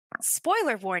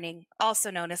Spoiler warning,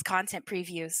 also known as content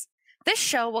previews. This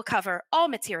show will cover all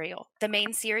material: the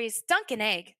main series, Dunk and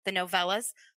Egg, the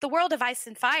novellas, the world of Ice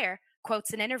and Fire,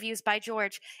 quotes and interviews by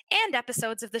George, and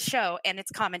episodes of the show and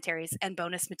its commentaries and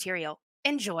bonus material.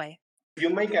 Enjoy.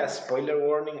 You make a spoiler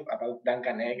warning about Dunk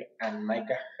and Egg, and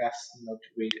Micah has not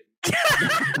read it. That's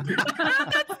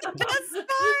the best part!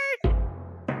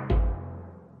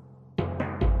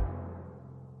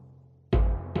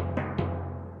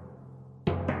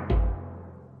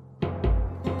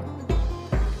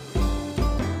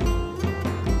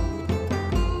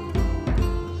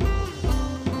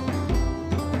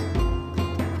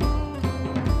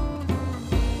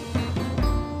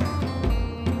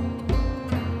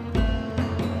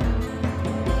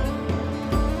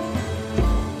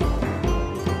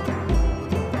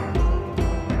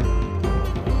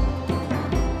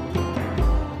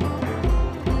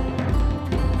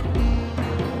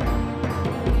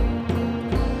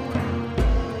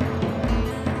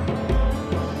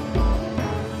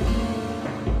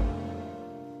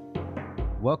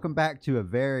 Welcome back to a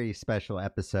very special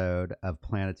episode of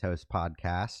Planetos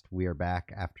podcast. We are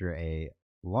back after a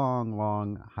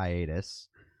long hiatus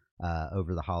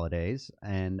over the holidays.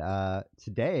 And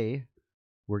today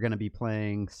we're going to be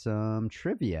playing some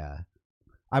trivia.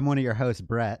 I'm one of your hosts,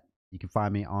 Brett. You can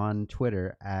find me on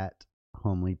Twitter at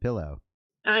HomelyPillow.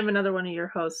 I'm another one of your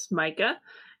hosts, Micah.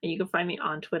 And you can find me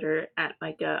on Twitter at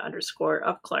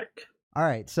Micah_of Clark. All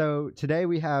right, so today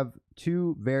we have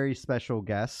two very special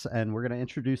guests, and we're going to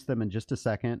introduce them in just a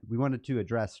second. We wanted to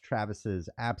address Travis's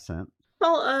absence.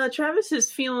 Well, Travis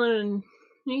is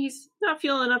he's not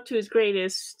feeling up to his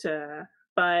greatest,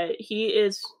 but he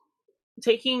is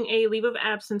taking a leave of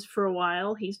absence for a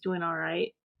while. He's doing all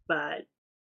right, but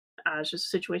it's just a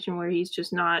situation where he's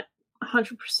just not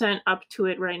 100% up to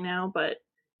it right now, but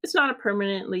it's not a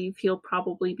permanent leave. He'll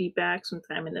probably be back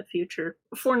sometime in the future.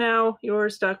 For now, you're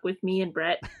stuck with me and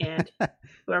Brett and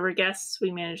whoever guests we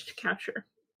managed to capture.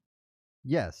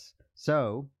 Yes.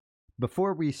 So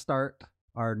before we start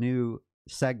our new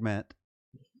segment,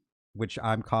 which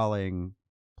I'm calling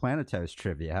Planetos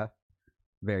Trivia,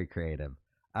 very creative,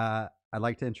 I'd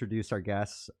like to introduce our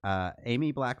guests,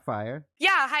 Aemy Blackfyre.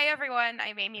 Yeah, hi everyone.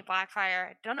 I'm Aemy Blackfyre.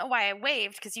 I don't know why I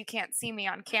waved because you can't see me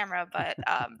on camera, but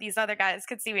these other guys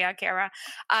could see me on camera.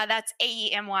 That's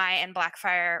Aemy and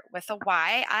Blackfyre with a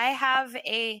Y. I have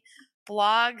a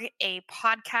blog, a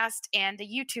podcast, and a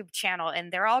YouTube channel,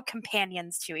 and they're all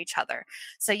companions to each other.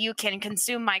 So you can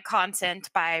consume my content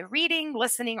by reading,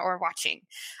 listening, or watching.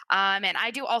 And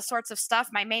I do all sorts of stuff.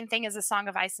 My main thing is A Song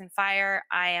of Ice and Fire.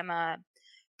 I am a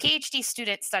PhD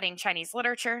student studying Chinese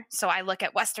literature, so I look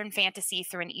at Western fantasy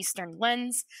through an Eastern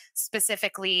lens,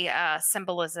 specifically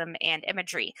symbolism and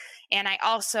imagery. And I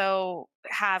also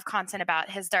have content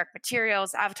about His Dark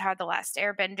Materials, Avatar: The Last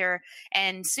Airbender,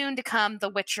 and soon to come The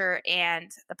Witcher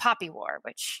and The Poppy War,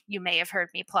 which you may have heard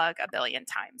me plug a billion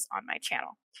times on my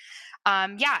channel.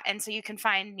 And so you can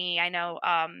find me. I know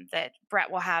that Brett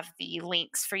will have the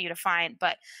links for you to find,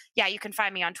 but yeah, you can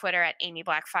find me on Twitter at Aemy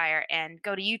Blackfyre and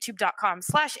go to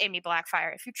youtube.com/Aemy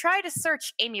Blackfyre. If you try to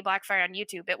search Aemy Blackfyre on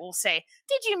YouTube, it will say,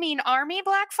 "Did you mean Army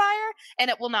Blackfyre?" And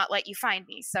it will not let you find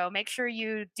me. So make sure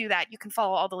you do that. You can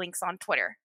follow all the links on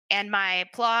Twitter. And my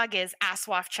blog is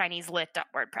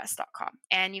aswafchineselit.wordpress.com.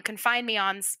 And you can find me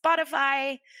on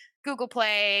Spotify, Google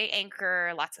Play,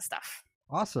 Anchor, lots of stuff.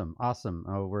 Awesome.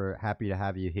 Oh, we're happy to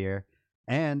have you here.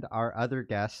 And our other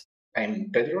guest. I'm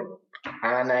Pedro,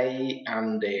 and I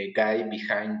am the guy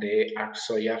behind the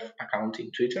Arsoyaf account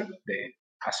in Twitter, the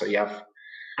Arsoyaf.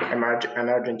 I'm an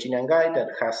Argentinian guy that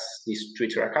has this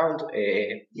Twitter account,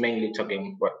 only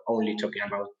talking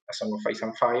about A Song of Ice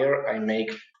and Fire. I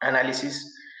make analysis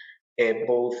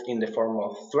both in the form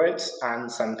of threads,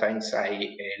 and sometimes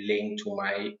I link to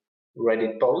my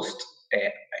Reddit post.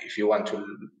 If you want to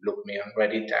look me on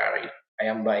Reddit, I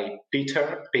am by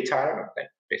Peter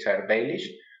Baelish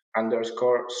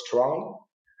 _strong,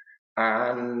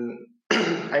 and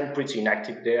I'm pretty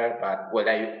inactive there. But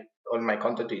all my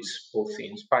content is both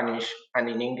in Spanish and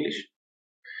in English.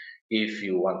 If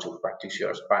you want to practice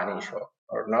your Spanish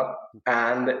or not,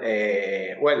 and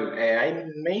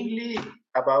I'm mainly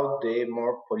about the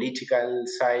more political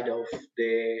side of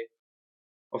the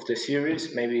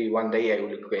series. Maybe one day I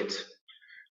will get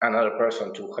another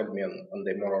person to help me on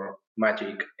the more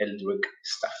magic Eldritch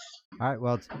stuff. All right,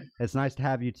 well, it's nice to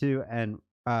have you too, and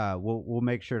we'll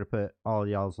make sure to put all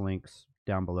y'all's links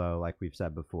down below, like we've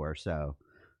said before, so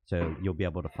you'll be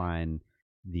able to find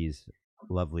these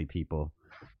lovely people.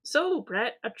 So,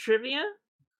 Brett, a trivia?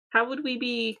 How would we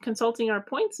be consulting our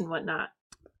points and whatnot?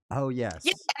 Oh, yes.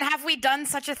 Yeah, and have we done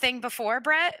such a thing before,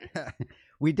 Brett?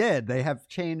 We did. They have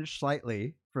changed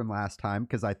slightly from last time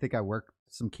because I think I worked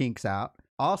some kinks out.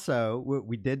 Also,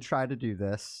 we did try to do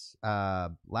this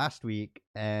last week,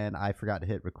 and I forgot to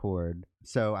hit record.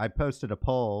 So I posted a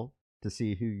poll to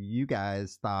see who you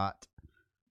guys thought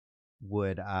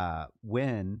would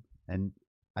win, and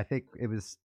I think it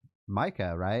was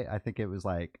Micah, right? I think it was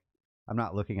like, I'm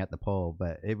not looking at the poll,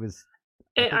 but it was.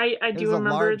 I do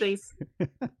remember they.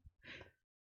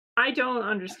 I don't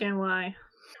understand why.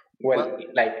 Well,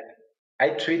 like I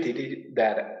treated it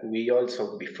that we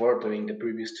also, before doing the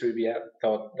previous trivia,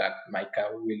 thought that Micah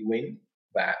will win,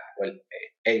 but well,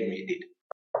 Aemy did.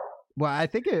 Well, I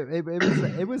think it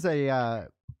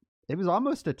was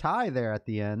almost a tie there at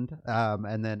the end,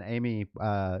 and then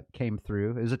Aemy came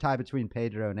through. It was a tie between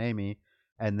Pedro and Aemy,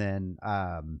 and then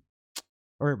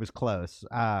or it was close.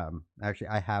 Actually,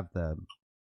 I have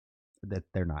that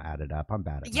they're not added up. I'm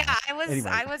bad at Yeah, math.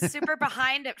 I was super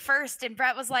behind at first, and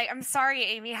Brett was like, "I'm sorry,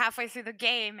 Aemy," halfway through the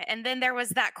game, and then there was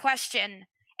that question,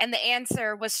 and the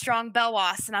answer was Strong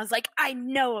Belwas, and I was like, "I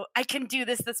know I can do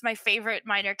this. That's my favorite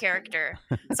minor character."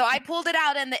 So I pulled it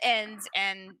out in the end,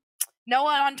 and no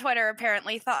one on Twitter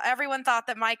apparently everyone thought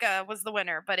that Micah was the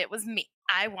winner, but it was me.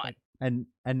 I won. And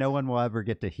no one will ever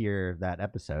get to hear that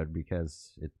episode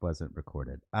because it wasn't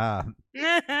recorded.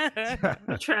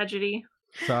 Tragedy.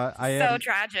 So I am so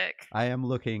tragic. I am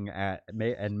looking at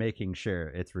and making sure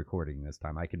it's recording this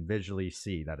time. I can visually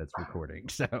see that it's recording.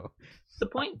 So the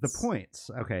points.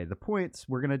 Okay, the points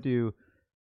we're gonna do.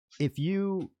 If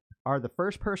you are the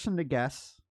first person to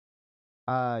guess,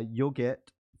 you'll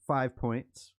get 5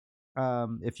 points.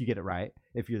 If you get it right.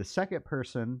 If you're the second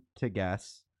person to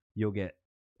guess, you'll get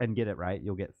it right,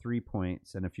 you'll get 3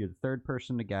 points. And if you're the third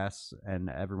person to guess and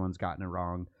everyone's gotten it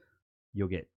wrong, you'll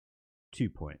get 2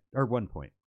 points or 1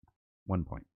 point. 1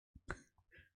 point.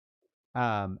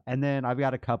 And then I've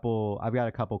got a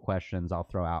couple questions. I'll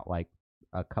throw out like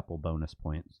a couple bonus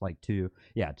points, like two.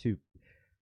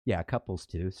 Yeah, couples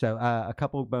too. So a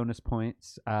couple bonus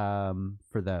points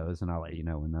for those, and I'll let you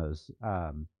know when those.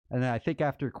 And then I think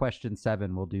after question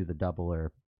 7, we'll do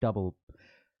the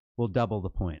we'll double the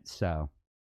points. So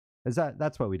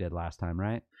that's what we did last time,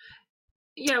 right?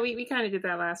 Yeah, we kind of did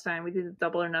that last time. We did the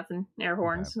double or nothing, air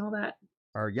horns and all that.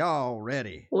 Are y'all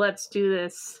ready? Let's do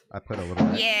this. I put a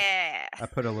little Yeah. I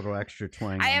put a little extra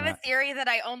twang. I have a theory that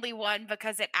I only won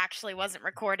because it actually wasn't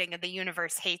recording and the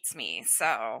universe hates me.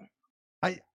 So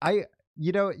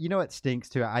you know what stinks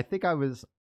too? I think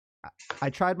I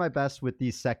tried my best with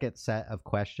these second set of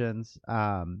questions.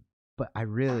 But I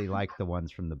really liked the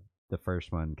ones from the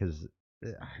first one because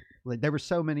like there were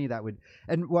so many that would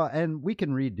and we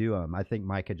can redo them. I think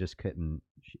Micah just couldn't.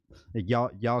 Like,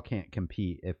 y'all can't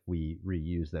compete if we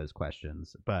reuse those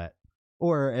questions,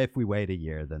 or if we wait a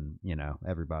year, then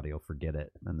everybody will forget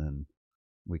it and then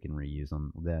we can reuse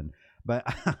them then. But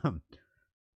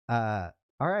all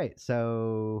right,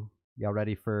 so y'all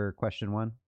ready for question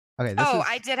 1? Okay.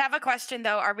 I did have a question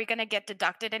though. Are we going to get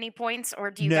deducted any points,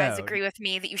 or do you guys agree with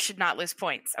me that you should not lose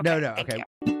points? Okay, no. Thank okay.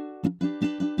 you.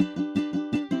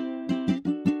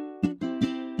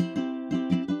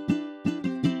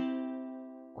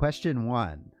 Question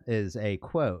 1 is a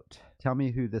quote. Tell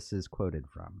me who this is quoted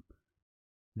from.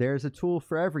 There's a tool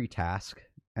for every task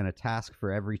and a task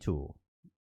for every tool.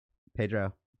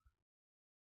 Pedro?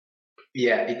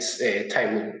 Yeah, it's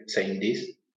Tywin saying this.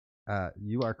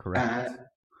 You are correct.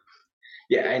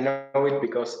 Yeah, I know it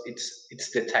because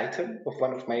it's the title of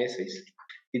one of my essays.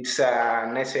 It's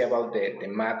an essay about the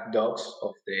mad dogs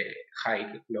of the High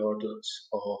Lords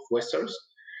of Westeros.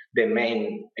 The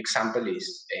main example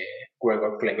is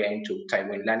Gregor Clegane to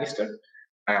Tywin Lannister,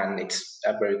 and it's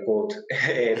a very cool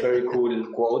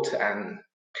quote. And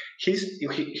he's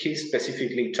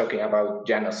specifically talking about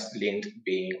Janos Lind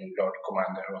being Lord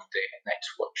Commander of the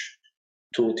Night's Watch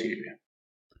to Tyrion.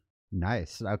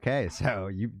 Nice. Okay, so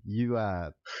you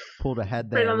pulled ahead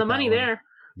there. Right on the money there.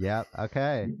 Yep.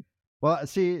 Okay. Well,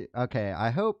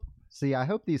 I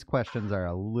hope these questions are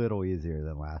a little easier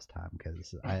than last time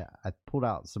because I pulled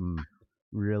out some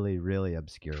really, really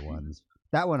obscure ones.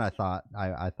 That one I thought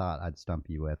I'd stump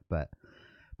you with, but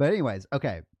anyways,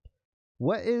 okay.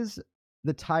 What is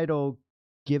the title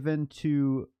given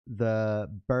to the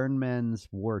Burnmen's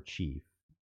war chief?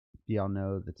 Do y'all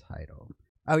know the title?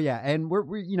 Oh yeah, and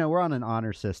we're on an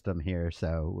honor system here,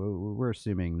 so we're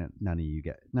assuming none of you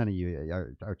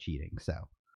are cheating.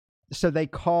 So they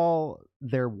call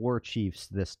their war chiefs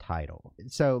this title.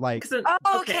 So like, okay,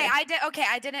 I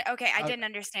didn't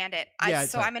understand it.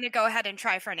 So I'm going to go ahead and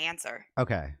try for an answer.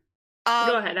 Okay.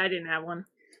 Go ahead. I didn't have one.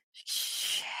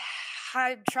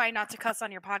 I'm trying not to cuss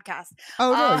on your podcast.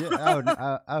 Oh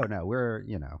no! Oh no! We're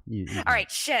you. All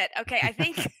right, shit. Okay, I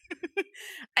think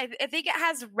I think it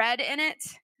has red in it.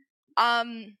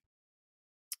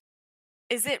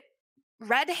 Is it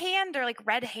red hand or like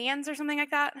red hands or something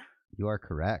like that? You are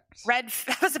correct. I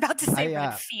was about to say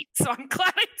red feet, so I'm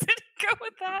glad I didn't go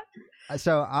with that.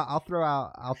 So I'll throw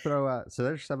out. So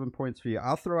there's 7 points for you.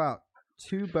 I'll throw out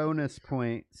 2 bonus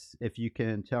points if you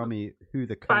can tell me who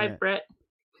the current... 5, Brett.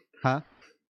 Huh?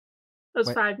 It was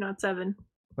 5, not 7.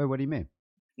 Wait, what do you mean?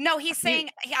 No, he's saying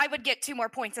I would get 2 more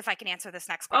points if I can answer this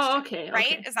next question. Oh, okay.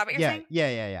 Right? Okay. Is that what you're saying?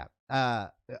 Yeah.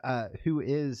 Who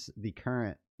is the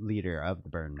current leader of the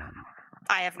Burn Men?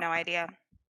 I have no idea.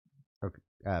 Okay,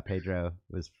 Pedro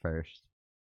was first.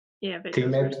 Yeah, Pedro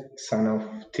Timet, son of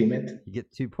Timet. You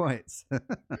get 2 points.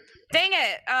 Dang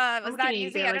it! Was that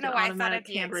easy? I don't know why I thought it'd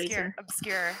be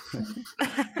obscure.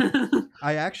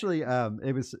 I actually,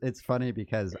 it's funny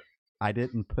because I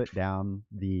didn't put down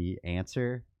the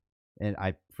answer, and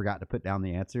I forgot to put down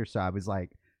the answer, so I was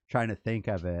like trying to think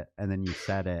of it, and then you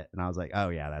said it, and I was like, oh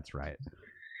yeah, that's right.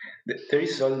 There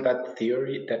is all that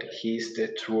theory that he's the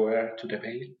true heir to the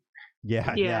veil.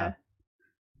 Yeah.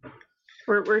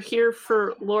 We're here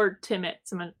for Lord Timet,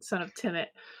 son of Timet.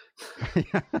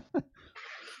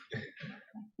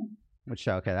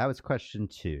 Okay, that was question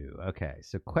 2. Okay,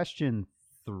 so question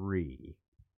 3.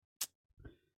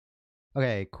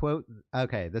 Okay, quote.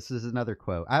 Okay, this is another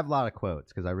quote. I have a lot of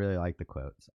quotes because I really like the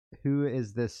quotes. Who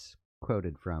is this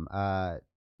quoted from?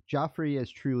 Joffrey is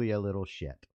truly a little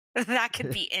shit. That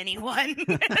could be anyone.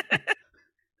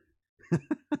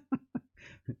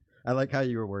 I like how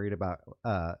you were worried about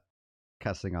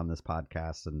cussing on this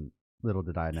podcast, and little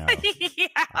did I know. Yeah.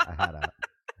 I had a...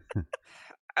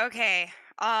 Okay.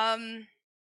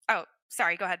 Oh,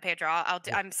 sorry. Go ahead, Pedro.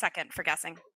 I'm second for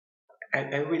guessing.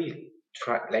 I will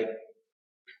try, like,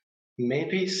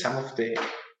 maybe some of the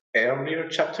earlier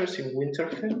chapters in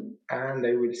Winterfell, and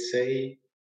I will say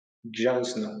Jon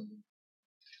Snow.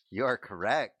 You're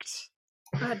correct.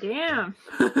 God damn.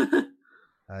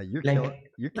 You're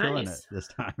killing it this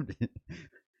time.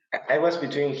 I was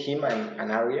between him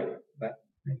and Arya, but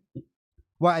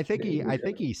well, I think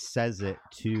he says it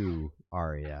to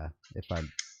Arya.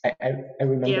 I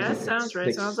remember. Yeah, sounds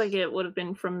right. Sounds like it would have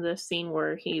been from the scene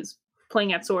where he's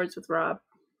playing at swords with Rob.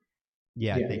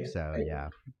 Yeah, I think so. Yeah.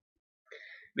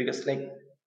 Because I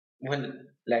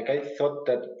thought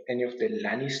that any of the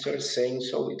Lannisters saying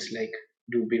so, it's like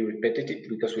it would be repetitive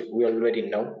because we already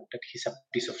know that he's a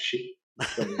piece of shit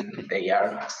when they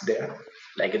are there.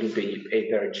 Like it would be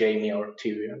either Jaime or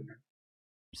Tyrion.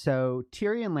 So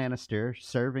Tyrion Lannister,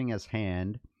 serving as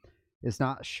hand, is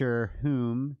not sure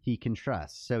whom he can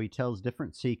trust. So he tells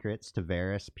different secrets to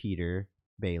Varys, Peter,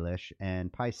 Baelish,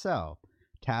 and Pycelle,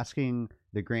 tasking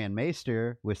the Grand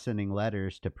Maester with sending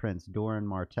letters to Prince Doran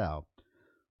Martell.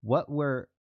 What were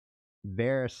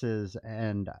Varys's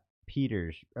and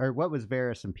Peter's, or what was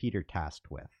Varys and Peter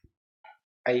tasked with?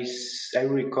 I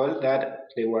recall that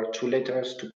there were 2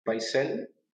 letters to Pycelle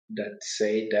that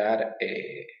say that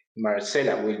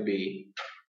Marcella will be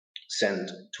sent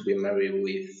to be married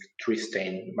with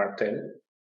Tristan Martell.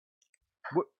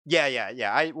 Yeah.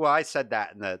 I said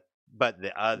that but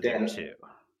the other then, 2.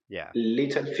 Yeah.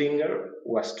 Littlefinger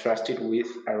was trusted with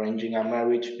arranging a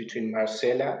marriage between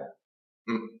Myrcella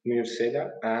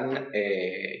and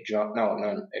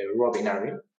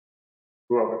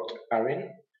Robert Arryn.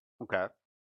 Okay.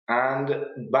 And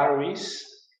Varys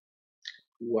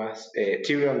was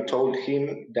Tyrion told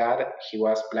him that he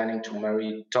was planning to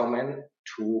marry Tommen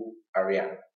to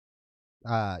Arya.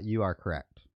 You are correct.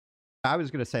 I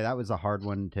was going to say that was a hard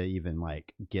one to even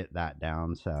get that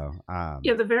down. So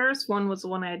yeah, the Varys one was the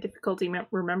one I had difficulty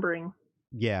remembering.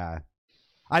 Yeah,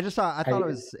 I thought it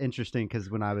was interesting because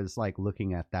when I was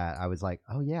looking at that, I was like,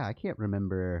 oh yeah, I can't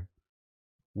remember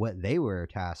what they were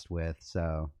tasked with.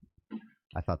 So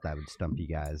I thought that would stump you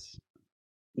guys.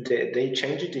 They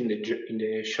changed it in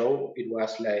the show. It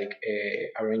was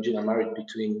arranging a marriage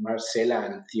between Myrcella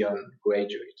and Theon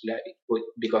Greyjoy.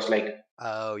 Because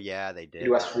oh yeah, they did. It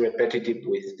was repetitive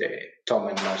with the Tom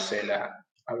and Myrcella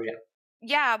Arya.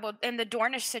 Yeah, well, and the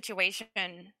Dornish situation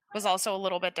was also a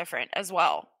little bit different as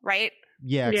well, right?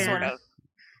 Yeah, sort of.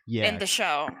 Yeah, in the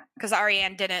show, because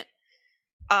Arianne didn't.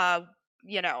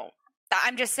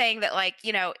 I'm just saying that,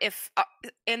 if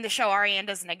in the show Arianne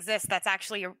doesn't exist, that's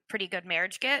actually a pretty good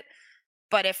marriage get.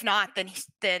 But if not,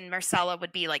 then Myrcella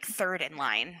would be third in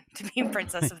line to be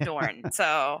Princess of Dorne.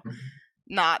 So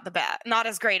not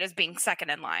as great as being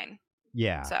second in line.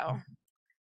 Yeah. So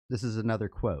this is another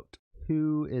quote.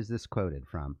 Who is this quoted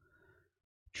from?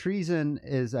 Treason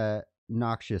is a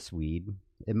noxious weed.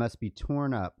 It must be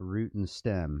torn up, root and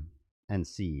stem, and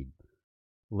seed,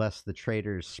 lest the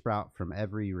traitors sprout from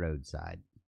every roadside.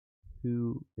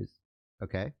 Who is...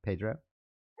 Okay, Pedro?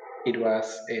 It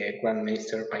was Grand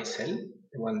Maester Paisel,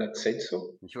 the one that said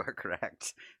so. You are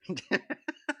correct.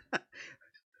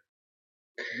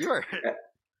 You're...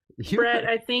 Brett,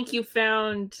 I think you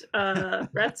found I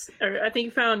think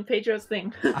you found Pedro's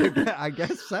thing. I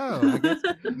guess so.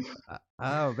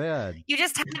 Oh man! You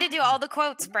just had to do all the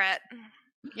quotes, Brett.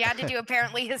 You had to do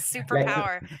apparently his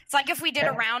superpower. It's like if we did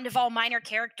a round of all minor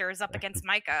characters up against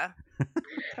Micah.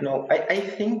 No, I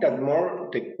think that more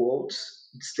the quotes,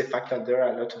 it's the fact that there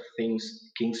are a lot of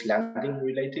things King's Landing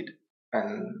related,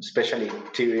 and especially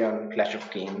Tyrion, Clash of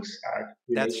Kings are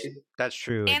related. That's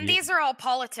true. And these are all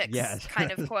politics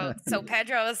kind of quotes. So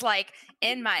Pedro is like,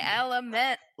 in my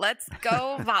element, let's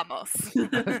go, vamos.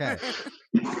 Okay.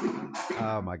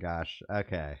 Oh my gosh.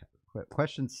 Okay.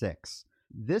 Question 6.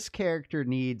 This character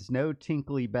needs no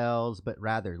tinkly bells, but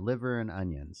rather liver and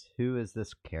onions. Who is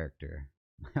this character?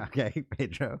 Okay,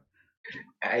 Pedro.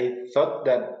 I thought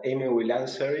that Aemy will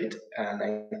answer it, and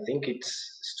I think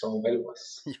it's Strong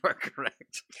Belwas. You are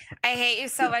correct. I hate you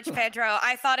so much, Pedro.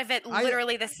 I thought of it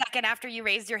literally the second after you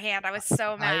raised your hand. I was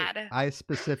so mad. I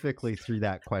specifically threw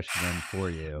that question in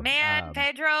for you. Man,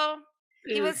 Pedro,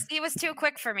 he was too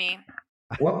quick for me.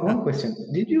 One question.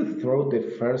 Did you throw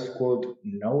the first quote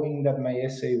knowing that my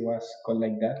essay was called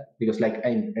like that? Because I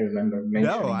remember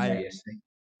mentioning my essay.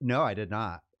 No, I did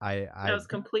not. That was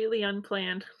completely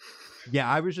unplanned. Yeah,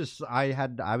 I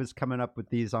was coming up with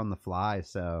these on the fly,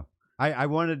 so I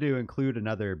wanted to include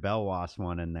another Belwas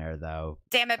one in there, though.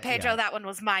 Damn it, Pedro, that one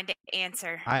was mine to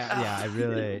answer. I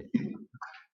really.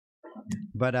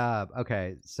 But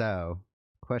okay, so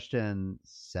question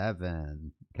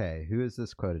 7. Okay, who is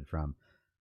this quoted from?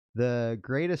 The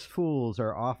greatest fools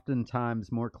are oftentimes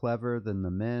more clever than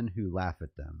the men who laugh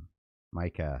at them.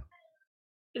 Micah.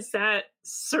 Is that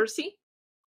Cersei?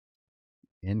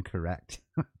 Incorrect.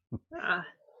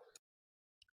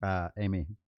 Aemy.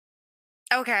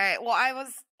 Okay, well, I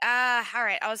was all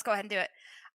right. I'll just go ahead and do it.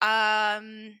 I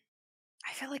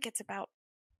feel like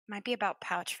might be about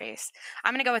Pouch Face.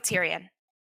 I'm gonna go with Tyrion.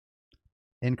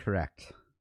 Incorrect.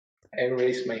 I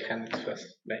raised my hand. It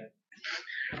was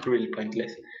really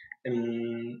pointless.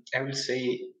 I will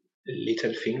say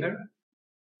Littlefinger.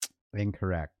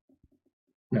 Incorrect.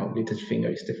 No,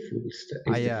 Littlefinger is the fool.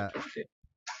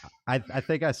 I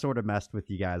think I sort of messed with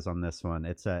you guys on this one.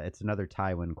 It's another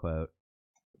Tywin quote.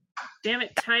 Damn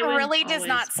it, Tywin really does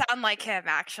not sound like him,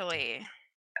 actually.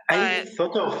 I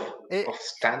thought of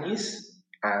Stannis,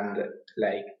 and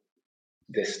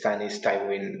the Stannis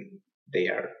Tywin, they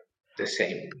are the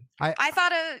same. I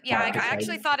thought of I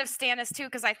actually thought of Stannis too,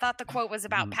 because I thought the quote was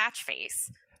about Patchface.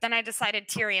 Then I decided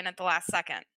Tyrion at the last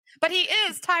second. But he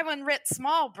is Tywin writ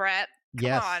small, Brett.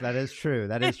 Come on. That is true.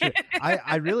 That is true.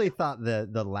 I really thought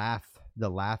the laugh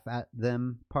at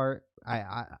them part.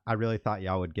 I really thought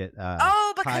y'all would get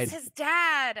because his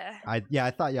dad.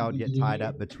 I thought y'all would get tied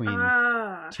up between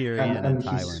Tyrion and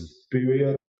Tywin. His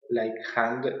period,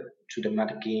 hand to the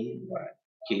Mad King, where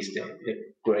he's the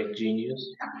great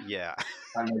genius. Yeah.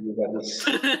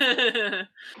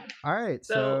 All right,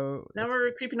 so now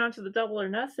we're creeping onto the double or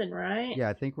nothing, right? Yeah,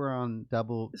 I think we're on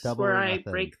double. This double is where or I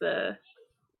nothing. break the.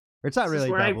 It's not really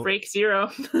where double. I break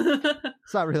 0.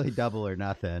 It's not really double or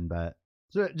nothing, but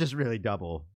just really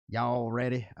double. Y'all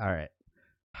ready? All right.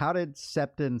 How did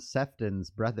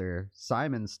Sefton's brother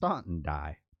Simon Staunton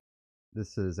die?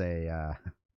 This is a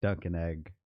dunk and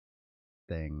egg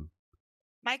thing.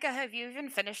 Micah, have you even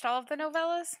finished all of the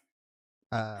novellas?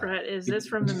 Brett, is this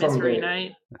from the Mystery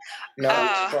Night?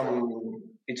 No,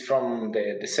 it's from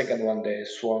the second one, the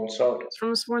Sworn Sword. It's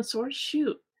from the Sworn Sword?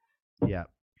 Shoot. Yeah.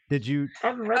 Did you? I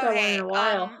haven't read that one in a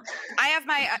while. I have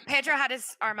my Pedro had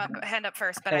his hand up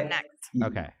first, but I'm next.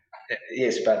 Okay.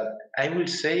 Yes, but I will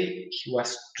say he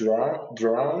was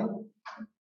drowned.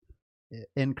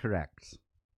 Incorrect.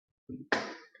 All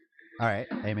right,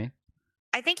 Aemy.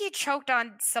 I think he choked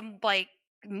on some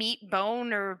meat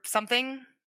bone or something.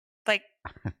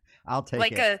 I'll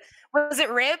take it. Was it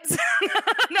ribs?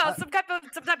 No, some type of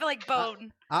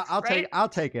bone. I'll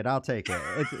take it. Okay,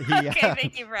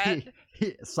 thank you, Brett.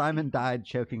 Simon died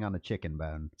choking on a chicken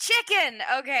bone. Chicken.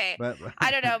 Okay. But, I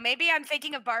don't know. Maybe I'm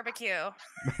thinking of barbecue.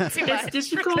 It's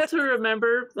difficult to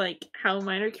remember how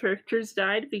minor characters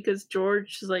died because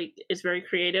George is very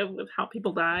creative with how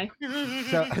people die.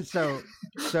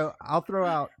 So I'll throw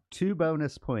out 2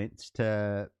 bonus points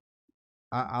to.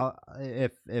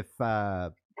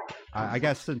 I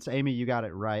guess since Aemy you got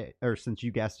it right, or since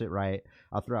you guessed it right,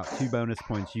 I'll throw out 2 bonus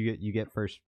points. You get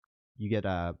first. you get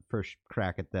a first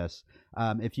crack at this.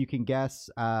 If you can guess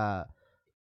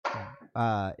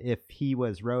if he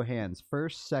was Rohan's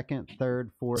first, second,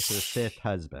 third, fourth, or fifth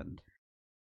husband.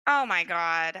 Oh my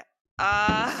god.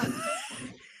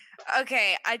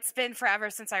 Okay, it's been forever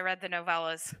since I read the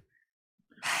novellas.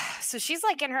 So she's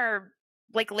like in her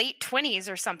like late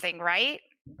 20s or something, right?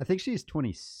 I think she's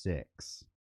 26.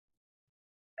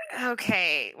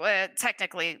 Okay, well,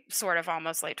 technically, sort of,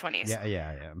 almost late 20s.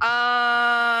 Yeah.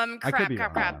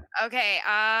 Crap. Okay,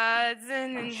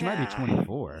 She might be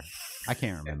 24. I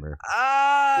can't remember.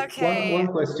 Okay. One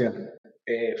question.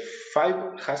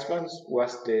 5 husbands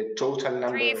was the total number.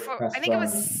 3, 4. I think it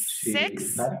was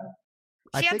 6.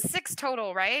 She had 6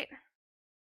 total, right?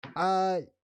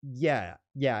 Yeah.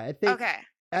 I think. Okay.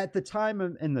 At the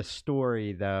time in the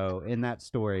story, though, in that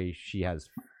story, she has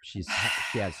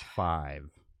 5.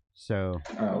 So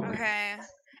okay,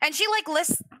 and she like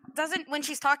lists when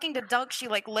she's talking to Doug, she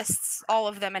like lists all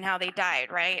of them and how they died,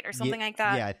 right, or something like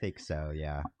that. Yeah, I think so.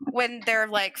 Yeah, when they're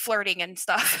like flirting and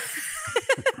stuff.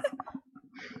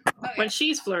 Okay. When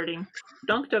she's flirting,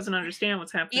 Dunk doesn't understand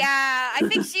what's happening. Yeah, I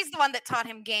think she's the one that taught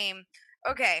him game.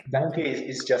 Okay, Dunk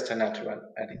is just a natural.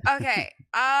 Okay,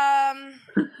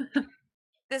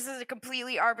 this is a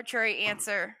completely arbitrary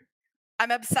answer. I'm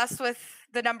obsessed with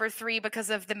the number 3 because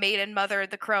of the Maiden, Mother,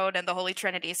 the Crone, and the Holy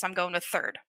Trinity, so I'm going with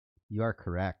 3rd. You are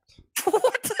correct.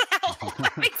 What the hell?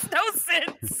 That makes no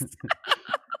sense.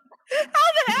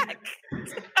 How the heck?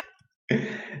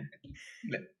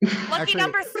 Lucky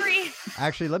number 3.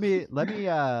 Actually, let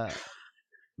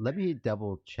me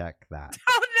double check that.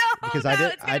 Oh no! Because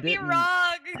it's gonna be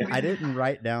wrong. I didn't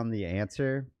write down the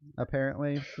answer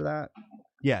apparently for that.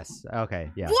 Yes.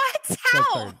 Okay. Yeah. What?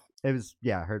 How? It was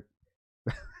her.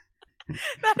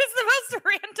 That is the most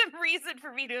random reason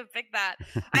for me to have picked that.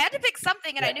 I had to pick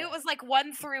something, and I knew it was like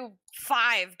 1 through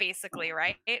 5, basically,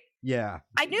 right? Yeah.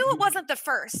 I knew it wasn't the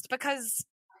first because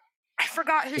I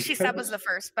forgot who she said was the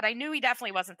first, but I knew he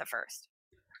definitely wasn't the first.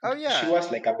 Oh yeah. She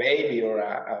was like a baby or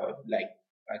a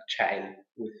child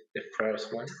with the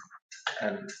first one,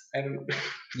 and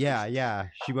yeah.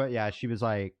 She was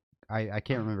like I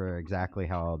can't remember exactly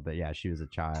how old, but yeah, she was a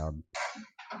child.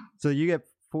 So you get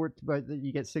 4, but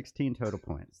you get 16 total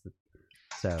points.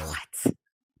 So what?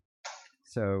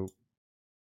 So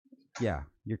yeah,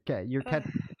 you're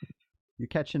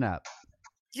catching up.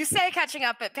 You say catching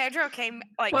up, but Pedro came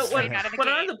like straight out of the What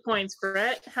gate. are the points,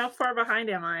 Brett? How far behind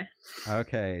am I?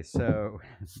 Okay, so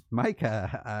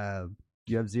Micah,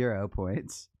 you have 0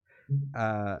 points.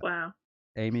 Wow.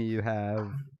 Amy, you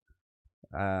have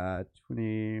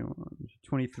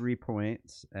 23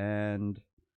 points, and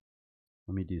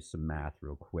let me do some math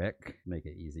real quick. Make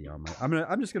it easy on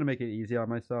I'm just gonna make it easy on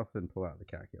myself and pull out the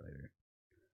calculator.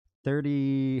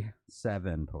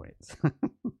 37 points.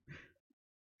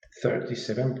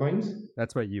 37 points.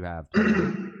 That's what you have.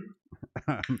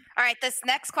 All right, this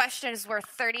next question is worth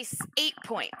 38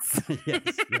 points.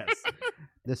 Yes.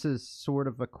 This is sort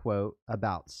of a quote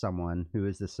about someone. Who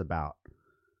is this about?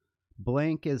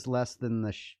 Blank is less than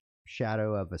the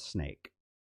shadow of a snake.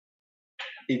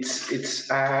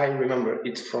 It's I remember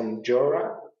it's from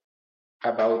Jorah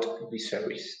about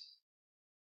Viserys.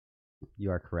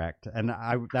 You are correct, and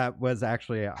I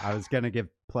was gonna give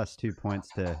 +2 points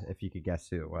to if you could guess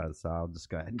who it was. So I'll just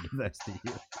go ahead and give those to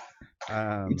you.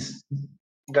 It's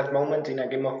that moment in a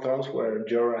Game of Thrones where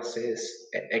Jorah says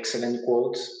excellent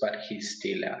quotes, but he's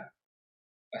still a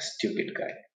stupid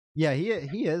guy. Yeah,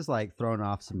 he is like throwing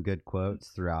off some good quotes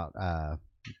throughout.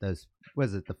 Those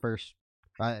was it the first,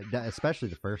 especially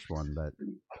the first one, but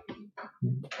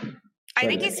I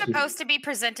think he's supposed to be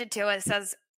presented to us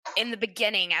as in the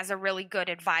beginning as a really good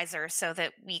advisor, so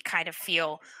that we kind of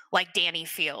feel like Danny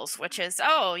feels, which is,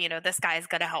 this guy's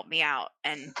going to help me out,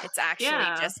 and it's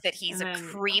actually just that he's a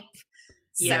creep.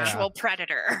 Sexual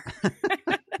predator.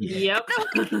 Yep.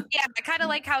 I kind of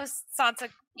like how Sansa,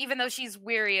 even though she's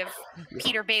weary of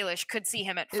Peter Baelish, could see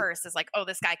him at first as like, oh,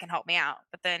 this guy can help me out.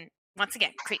 But then, once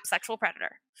again, creep, sexual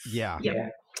predator. Yeah.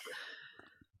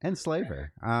 And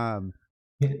slaver.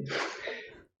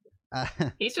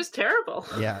 He's just terrible.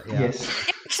 Yeah. Yes.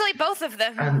 Actually, both of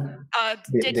them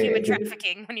did human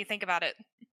trafficking when you think about it.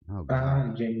 Oh,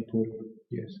 God. Jane Poole,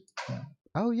 yes.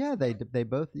 Oh yeah, they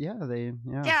both yeah.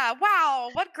 Yeah,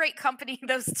 wow, what great company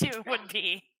those two would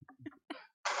be.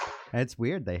 It's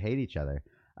weird they hate each other.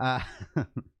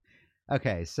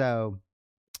 Okay, so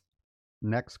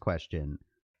next question.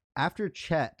 After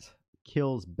Chet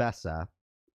kills Bessa,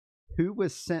 who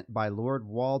was sent by Lord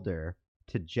Walder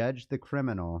to judge the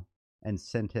criminal and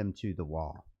send him to the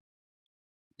wall?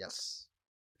 Yes,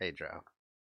 Pedro.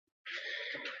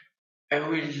 I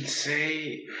will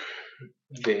say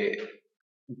The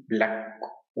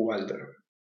Blackwalder.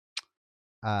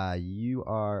 You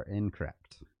are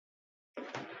incorrect.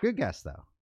 Good guess though.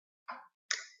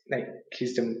 Like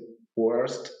he's the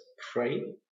worst Frey.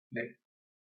 Like,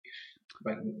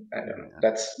 but I don't know.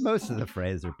 That's Most of the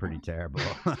phrases are pretty terrible.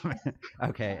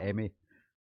 Okay, Amy.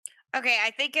 Okay,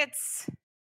 I think it's.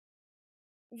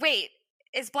 Wait,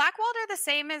 is Blackwalder the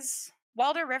same as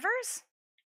Walder Rivers?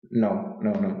 no.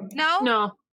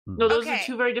 No, those Okay. are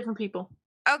two very different people.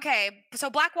 Okay, so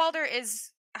Blackwalder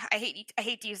is. I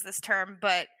hate to use this term,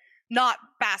 but not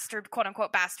bastard, quote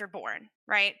unquote, bastard born,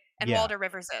 right? And Yeah. Walder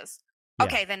Rivers is. Yeah.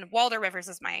 Okay, then Walder Rivers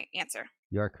is my answer.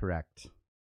 You're correct.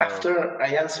 After I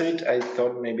answered it, I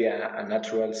thought maybe a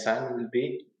natural sun will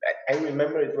be. I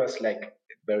remember it was like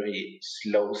very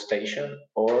slow station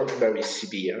or very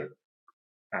severe,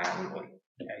 and well,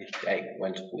 I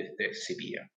went with the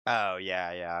severe. Oh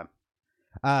yeah.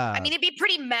 I mean, it'd be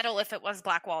pretty metal if it was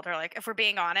Blackwalder, like, if we're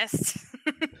being honest.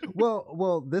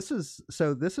 well, this is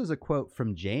a quote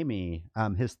from Jamie.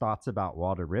 His thoughts about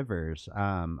Walder Rivers.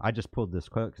 I just pulled this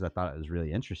quote because I thought it was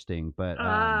really interesting. But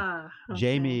Okay.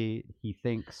 Jamie, he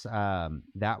thinks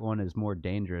that one is more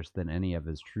dangerous than any of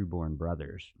his trueborn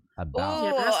brothers.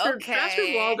 About Ooh, Bastard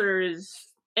okay. Walder is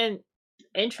an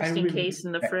interesting remember- case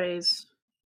in the phrase.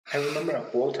 I remember a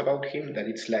quote about him that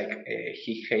it's like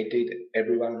he hated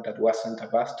everyone that wasn't a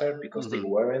bastard because they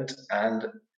weren't, and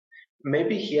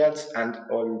maybe he adds and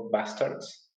all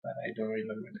bastards, but I don't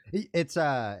remember. it's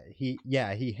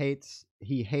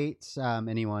he hates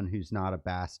anyone who's not a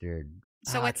bastard.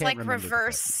 So I it's can't like remember the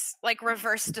quote.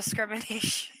 reverse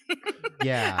discrimination.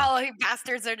 Yeah. How like,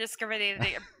 bastards are discriminated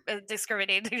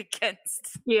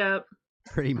against. Yeah,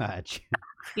 Pretty much.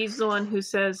 he's the one who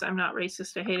says, "I'm not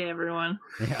racist. I hate everyone."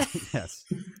 Yeah. Yes.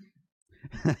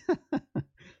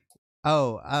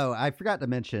 Oh, I forgot to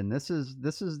mention this is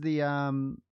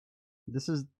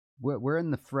we're in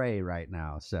the fray right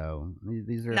now, so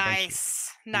these are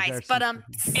Nice. are But some-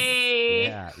 Hey,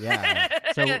 yeah.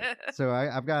 So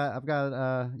I've got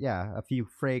a few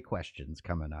fray questions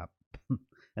coming up,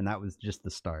 and that was just the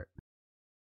start.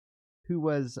 Who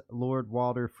was Lord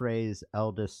Walder Frey's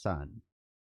eldest son?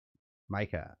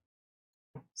 Micah,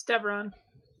 Stevron.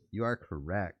 you are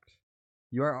correct.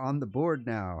 You are on the board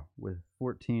now with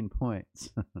 14 points.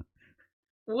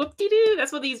 Whoop-de-doo.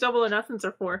 That's what these double or nothings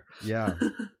are for. Yeah.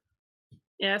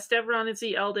 Yeah, Stevron is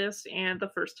the eldest and the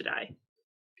first to die.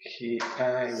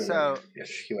 Yes,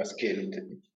 he was killed.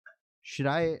 Should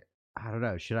I don't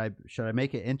know. Should I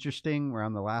make it interesting? We're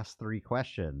on the last three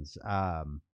questions.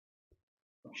 What's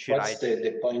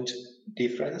the point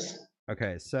difference?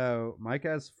 Okay, so Mike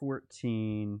has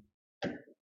 14.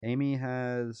 Amy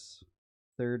has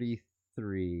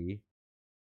 33.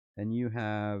 And you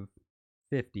have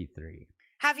 53.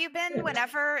 Have you been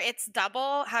whenever it's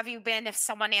double? Have you been if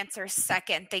someone answers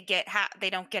second, they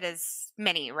don't get as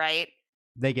many, right?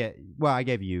 They get I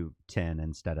gave you 10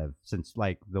 instead of since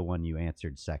like the one you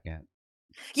answered second.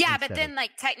 Yeah, Instead but then of-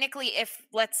 like technically, if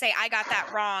let's say I got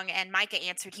that wrong and Micah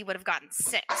answered, he would have gotten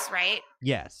 6, right?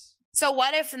 Yes. So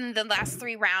what if in the last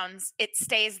 3 rounds it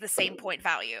stays the same point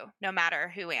value no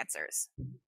matter who answers?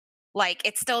 Like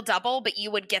it's still double, but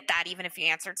you would get that even if you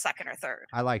answered second or third.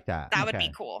 I like that. That would Okay.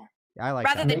 be cool. I like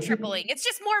Rather that. than tripling. It's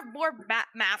just more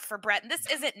math for Brett. And this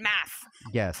isn't math.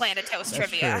 Yes. Planetos That's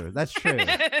trivia. true. That's true.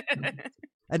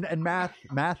 And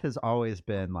math has always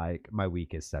been like my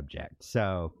weakest subject.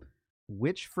 So,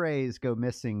 which phrase go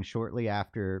missing shortly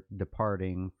after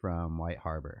departing from White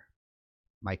Harbor?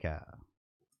 Micah,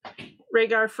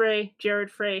 Rhaegar Frey,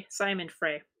 Jared Frey, Simon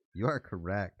Frey. you are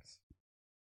correct.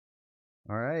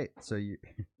 All right, so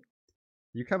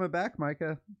you're coming back,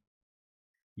 Micah.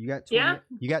 You got 20, Yeah.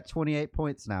 You got 28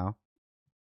 points now.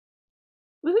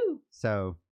 Woohoo!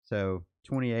 So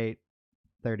 28,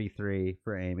 33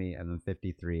 for Amy, and then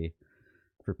 53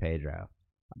 for Pedro.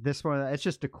 This one, it's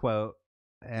just a quote,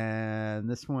 and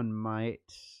this might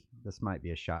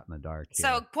be a shot in the dark here.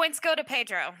 So points go to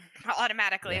Pedro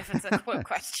automatically if it's a quote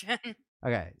question.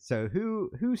 Okay, so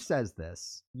who says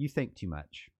this? You think too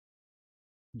much.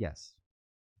 Yes.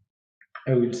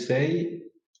 I will say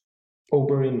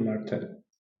Oberyn Martell.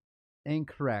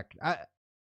 Incorrect.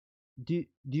 Do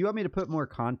you want me to put more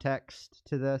context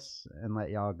to this and let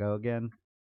y'all go again?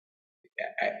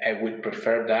 I would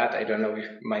prefer that. I don't know if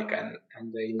Mike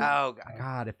and they. Oh,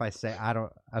 God, if I say I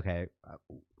don't. Okay.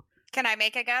 Can I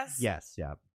make a guess? Yes.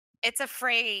 Yeah. It's a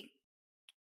fray.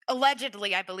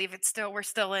 Allegedly, I believe we're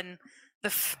still in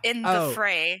the Oh.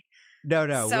 fray. No.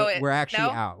 So We're actually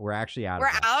no? out. We're actually out. We're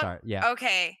of that. out? Sorry. Yeah.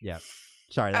 Okay. Yeah.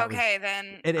 Sorry. Okay,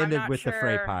 then It I'm ended not with sure. the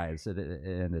Frey pies. It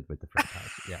ended with the Frey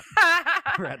pies. Yeah.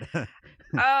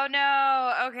 Oh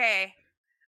no. Okay.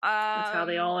 That's how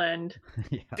they all end.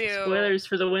 Yeah. Boo. Spoilers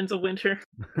for the Winds of Winter.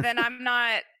 Then I'm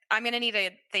not. I'm gonna need to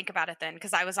think about it then,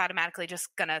 because I was automatically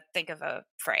just gonna think of a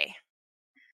Frey.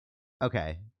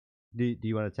 Okay. Do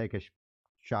you want to take a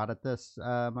shot at this,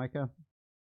 Micah?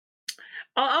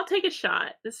 I'll take a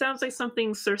shot. This sounds like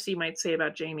something Cersei might say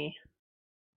about Jaime.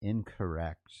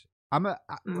 Incorrect. And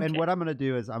what I'm gonna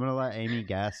do is I'm gonna let Aemy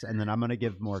guess, and then I'm gonna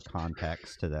give more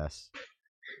context to this.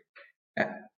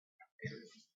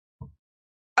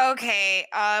 Okay.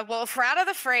 Well, if we're out of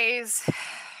the phrase,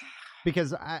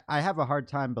 because I have a hard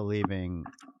time believing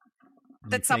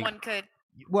that someone could.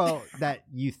 Well, that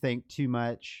you think too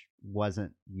much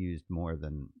wasn't used more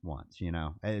than once.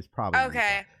 It's probably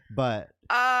okay. But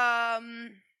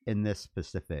in this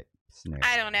specific scenario,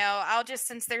 I don't know. I'll just,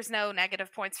 since there's no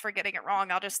negative points for getting it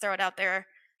wrong, I'll just throw it out there.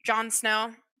 Jon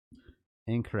Snow.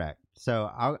 Incorrect. So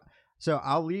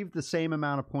I'll leave the same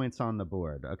amount of points on the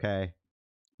board. Okay.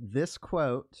 This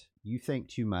quote, "You think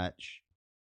too much,"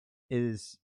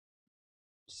 is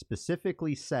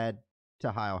specifically said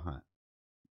to Hyle Hunt.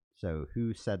 So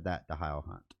who said that to Hyle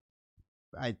Hunt?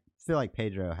 I feel like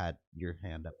Pedro had your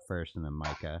hand up first, and then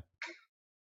Micah.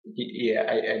 Yeah,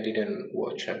 I didn't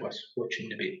watch. I was watching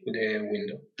the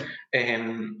window.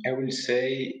 I will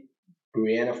say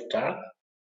Brienne of Tarth,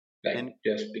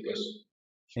 just because.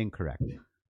 Incorrect.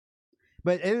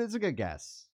 But it was a good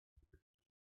guess.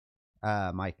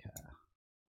 Micah.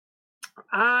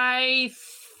 I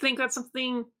think that's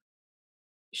something.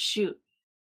 Shoot.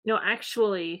 No,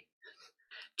 actually,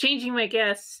 changing my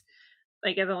guess,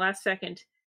 at the last second,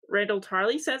 Randall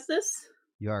Tarley says this?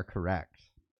 You are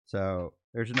correct. So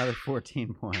there's another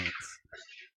 14 points.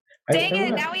 Dang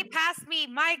it, now he passed me,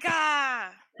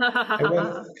 Micah! I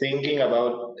was thinking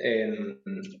about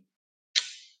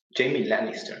Jaime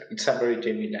Lannister. It's a very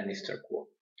Jaime Lannister quote.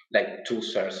 To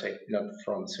Cersei, not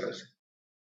from Cersei.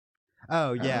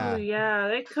 Oh, yeah. Oh, yeah.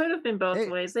 It could have been both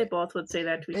ways. They both would say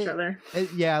that to each other.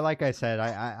 Yeah, like I said,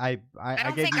 I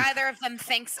don't think either of them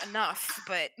thinks enough,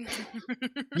 but...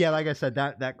 Yeah, like I said,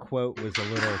 that quote was a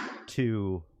little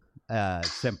too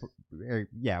simple.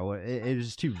 Yeah, well, it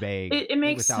was too vague. It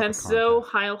makes sense, though.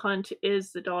 Hyle Hunt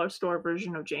is the dollar store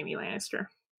version of Jaime Lannister.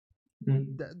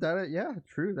 Yeah,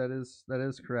 true. That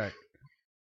is correct.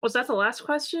 Was that the last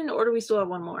question, or do we still have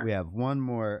one more? We have one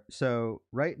more. So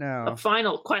right now, a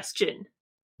final question.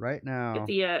 Right now, with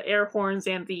the air horns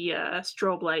and the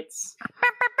strobe lights.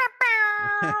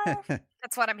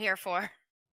 That's what I'm here for.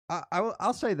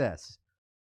 I'll say this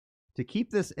to keep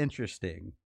this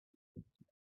interesting.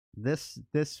 This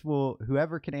will,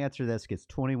 whoever can answer this gets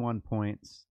 21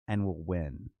 points and will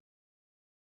win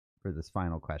for this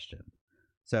final question.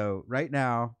 So right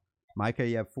now, Micah,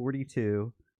 you have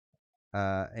 42.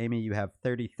 Aemy, you have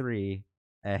 33,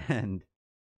 and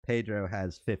Pedro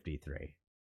has 53.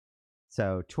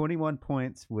 So 21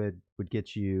 points would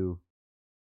get you.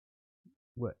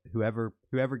 Whoever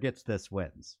gets this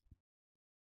wins.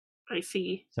 I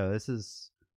see. So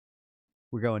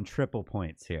we're going triple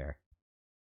points here.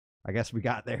 I guess we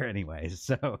got there anyways.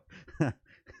 So,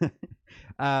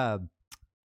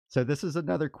 so this is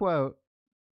another quote,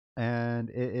 and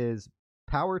it is,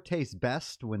 "Power tastes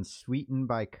best when sweetened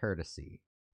by courtesy."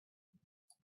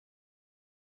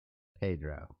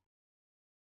 Pedro.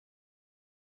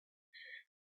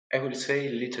 I would say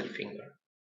Littlefinger.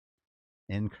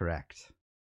 Incorrect.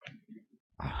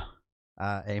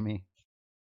 Aemy.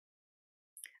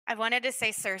 I wanted to say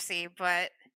Cersei,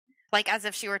 but as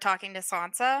if she were talking to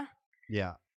Sansa.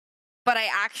 Yeah. But I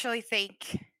actually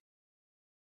think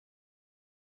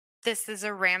this is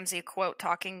a Ramsay quote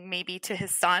talking maybe to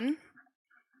his son.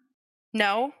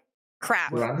 No?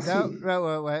 Crap.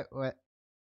 No, wait.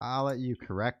 I'll let you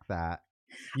correct that.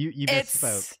 You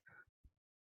misspoke.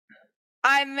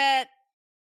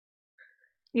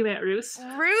 You meant Roose?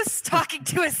 Roose talking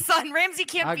to his son. Ramsay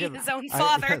can't be his own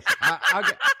father.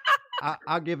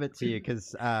 I'll give it to you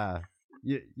because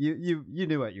you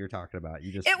knew what you were talking about.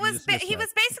 He was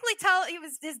basically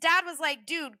his dad was like,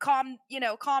 "Dude, calm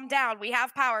down. We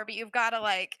have power, but you've got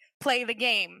to play the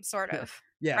game, sort of."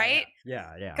 Yeah. Right?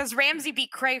 Yeah. Because Ramsay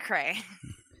beat Cray Cray.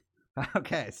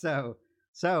 Okay, so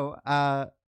I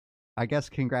guess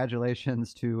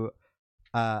congratulations to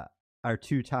our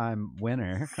two-time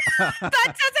winner. That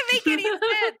doesn't make any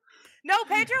sense. No,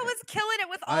 Pedro was killing it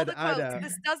with all the quotes.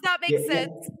 This does not make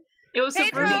sense. It was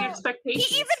subverting expectations.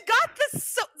 He even got the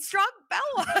strong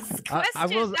Bellas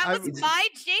question. That was my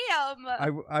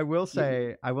I will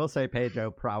say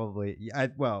Pedro probably.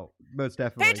 Most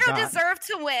definitely. Pedro deserved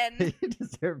to win. He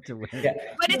deserved to win. Yeah.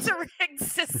 But it's a rigged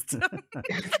system.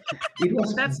 It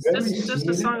was That's just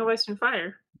a Song of Ice and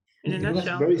Fire in a It was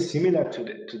nutshell. very similar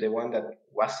to the one that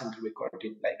wasn't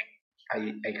recorded. Like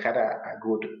I had a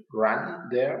good run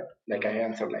there. Like I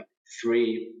answered like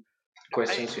 3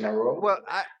 questions in a row. Well,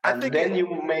 I and think then you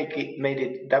made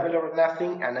it double or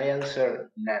nothing, and I answered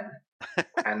none,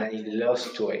 and I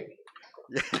lost to it.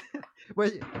 Well,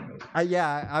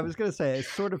 I was gonna say it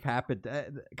sort of happened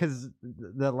because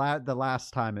the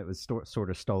last time it was sort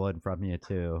of stolen from you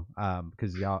too,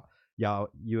 because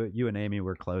you and Amy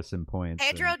were close in points.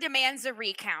 Pedro demands a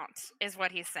recount, is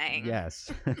what he's saying.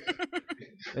 Yes.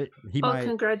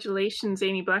 Congratulations,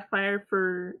 Amy Blackfyre,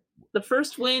 for the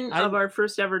first win of our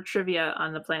first ever trivia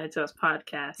on the Planetos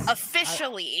podcast.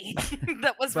 Officially,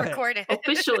 that was recorded.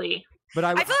 Officially. But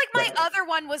I feel like my other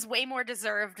one was way more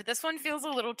deserved. This one feels a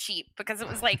little cheap because it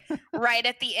was like right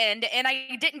at the end, and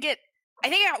I think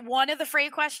I got one of the Frey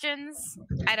questions.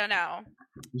 I don't know.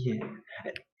 Yeah.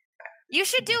 You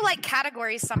should do like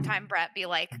categories sometime, Brett. Be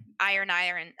like Iron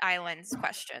Islands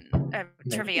question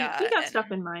trivia. We got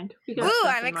stuff in mind.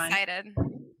 I'm excited.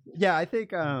 Yeah, I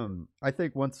think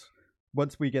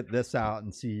once we get this out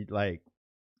and see like,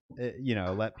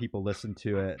 let people listen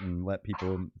to it and let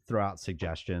people throw out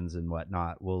suggestions and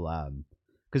whatnot, we'll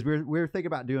because we're thinking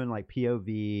about doing like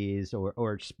POVs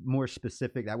or more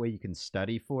specific. That way you can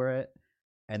study for it,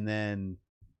 and then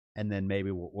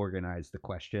maybe we'll organize the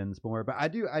questions more. But I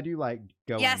do like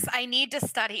going. Yes, I need to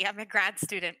study. I'm a grad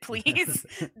student. Please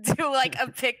do like a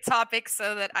pick topic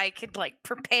so that I could like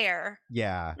prepare.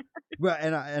 Yeah, well,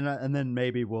 and then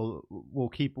maybe we'll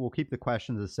keep the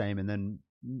questions the same, and then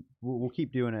we'll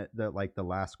keep doing it. The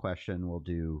last question we'll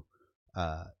do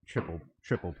triple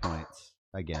points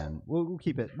again. We'll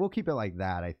keep it like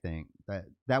that. I think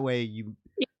that way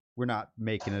we're not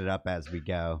making it up as we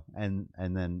go, and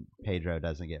then Pedro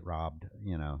doesn't get robbed,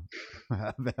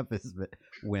 of his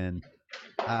win.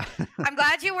 I'm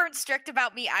glad you weren't strict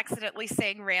about me accidentally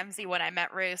saying Ramsey when I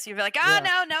met Roos. You'd be like,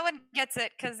 no one gets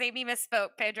it because Amy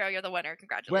misspoke. Pedro, you're the winner.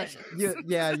 Congratulations.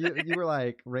 Well, you were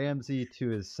like Ramsey to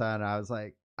his son. I was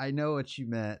like, I know what you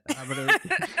meant. I'm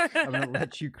gonna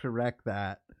let you correct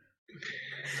that.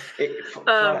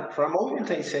 For a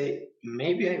moment, I say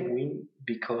maybe I win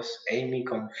because Amy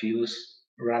confused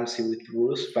Ramsey with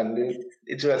Roos, but then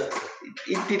it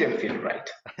didn't feel right.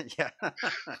 Yeah.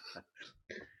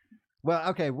 Well,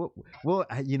 okay. Well,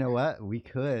 you know what? We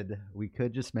could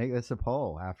just make this a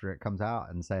poll after it comes out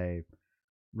and say,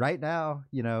 right now,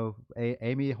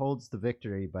 Amy holds the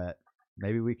victory, but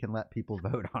maybe we can let people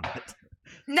vote on it.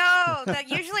 No,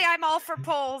 usually I'm all for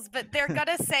polls, but they're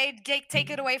gonna say take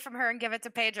it away from her and give it to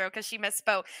Pedro because she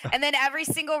misspoke. And then every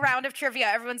single round of trivia,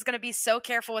 everyone's gonna be so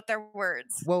careful with their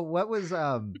words. Well, what was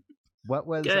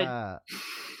Micah?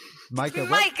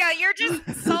 Micah, you're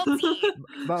just salty.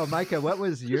 Well, Micah, what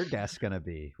was your guess gonna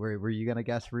be? Were you gonna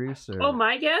guess Roos? Or... Oh,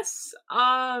 my guess?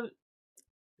 I'd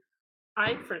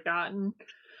forgotten.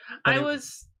 I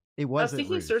was thinking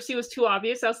Roos. Cersei was too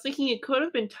obvious. I was thinking it could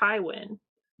have been Tywin,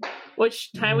 which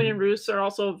Tywin and Roos are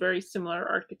also very similar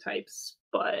archetypes.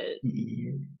 But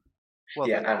and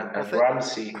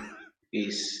Ramsey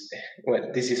is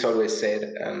this is always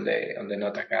said on the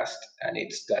Notacast, and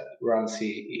it's that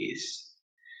Ramsey is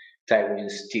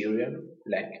Tywin's Tyrion,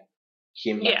 like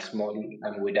him small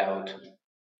and without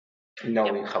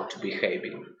knowing how to behave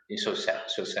in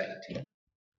society.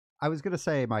 I was gonna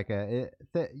say, Micah,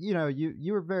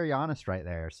 you were very honest right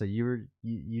there. So you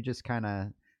just kind of,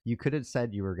 you could have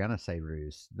said you were gonna say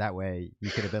Roos. That way you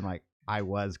could have been like, I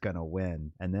was gonna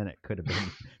win, and then it could have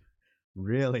been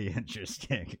really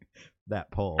interesting. That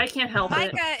poll. I can't help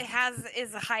it. Micah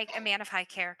is a man of high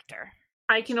character.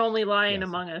 I can only lie in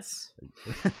Among Us.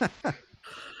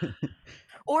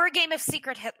 Or a game of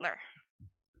Secret Hitler.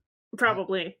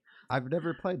 Probably. I've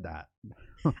never played that.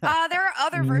 There are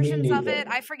other versions of it.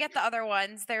 I forget the other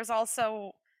ones. It's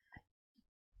also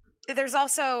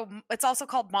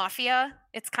called Mafia.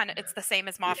 It's the same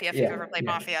as Mafia if you've ever played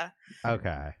Mafia.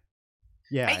 Okay.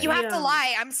 Yeah. You have to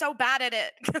lie. I'm so bad at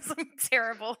it because I'm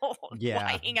terrible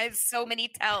lying. I have so many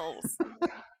tells.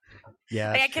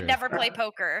 Yeah. I could never play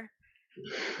poker.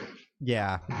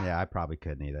 Yeah, I probably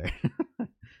couldn't either.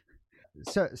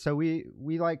 So we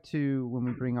like to, when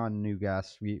we bring on new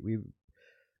guests, we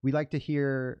like to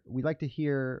hear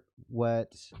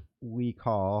what we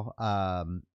call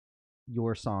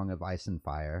your song of Ice and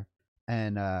Fire.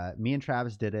 And me and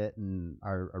Travis did it in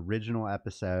our original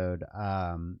episode.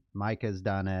 Micah's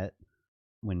done it.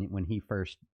 when he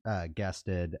first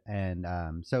guested, and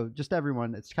so just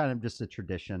everyone, it's kind of just a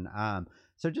tradition.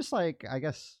 So just like I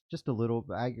guess just a little.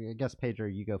 I guess Pedro,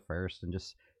 you go first, and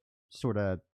just sort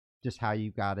of just how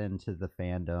you got into the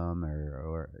fandom,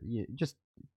 or just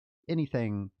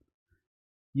anything.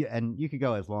 Yeah, and you could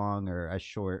go as long or as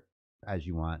short as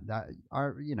you want. That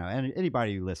are and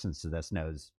anybody who listens to this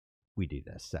knows we do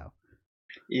this. So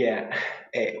Yeah.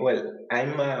 Well,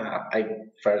 I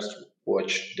first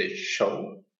watched the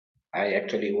show. I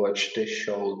actually watched the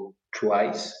show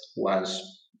twice, once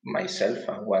myself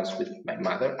and once with my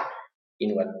mother,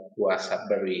 in what was a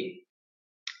very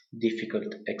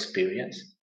difficult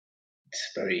experience.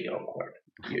 It's very awkward,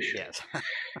 usually. yes.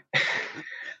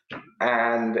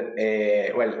 And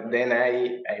well, then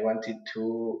I wanted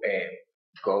to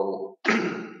go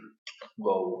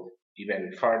go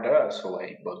even further, so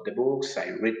I bought the books, I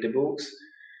read the books,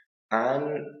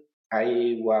 and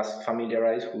I was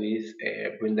familiarized with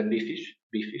Brendan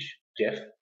Beefish, Jeff,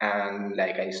 and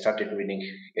like I started reading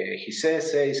his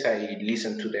essays. I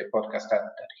listened to the podcast that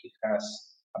he has,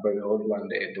 a very old one,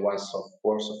 the ones of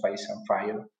Wars of Ice and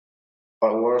Fire,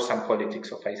 or Wars and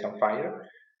Politics of Ice and Fire.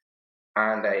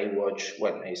 And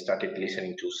I started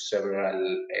listening to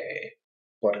several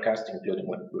podcasts, including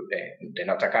the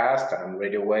Notacast and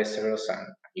Radio Westeros and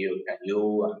you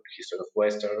and History of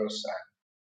Westeros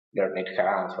and Learn It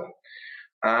How and so on.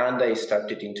 And I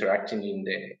started interacting in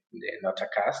the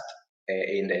Notacast,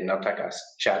 in the Notacast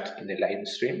chat in the live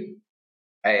stream.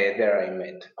 There I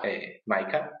met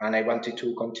Micah, and I wanted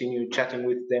to continue chatting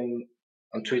with them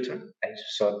on Twitter. I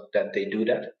saw that they do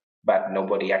that, but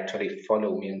nobody actually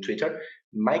followed me on Twitter.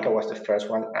 Micah was the first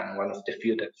one and one of the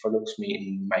few that follows me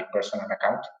in my personal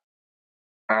account.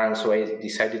 And so I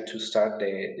decided to start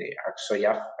the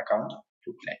Aksoyaf account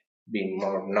to be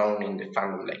more known in the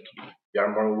fandom. Like you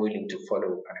are more willing to follow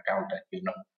an account that you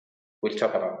know will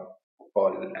talk about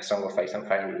all A Song of Ice and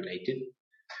Fire related.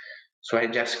 So I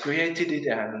just created it,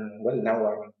 and well, now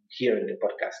I'm here in the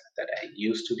podcast that I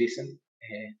used to listen,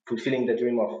 fulfilling the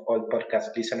dream of all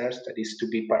podcast listeners, that is to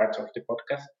be part of the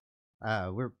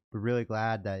podcast. We're really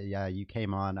glad that you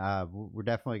came on. We're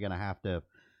definitely gonna have to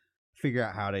figure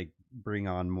out how to bring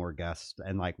on more guests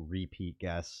and like repeat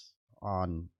guests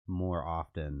on more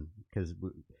often, because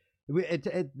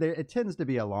it tends to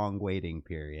be a long waiting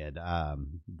period.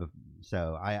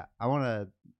 So I want to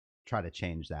try to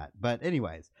change that. But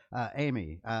anyways,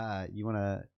 Aemy, you want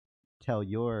to tell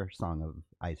your song of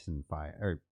Ice and Fire,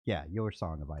 or your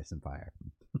song of Ice and Fire?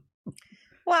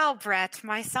 Well, Brett,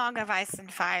 my Song of Ice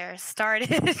and Fire started.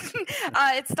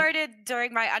 It started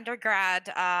during my undergrad.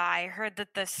 I heard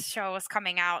that this show was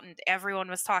coming out and everyone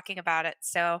was talking about it.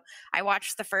 So I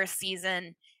watched the first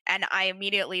season and I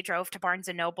immediately drove to Barnes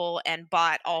and Noble and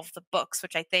bought all of the books,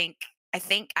 which I think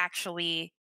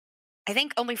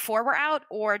only 4 were out,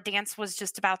 or Dance was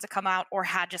just about to come out or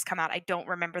had just come out. I don't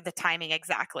remember the timing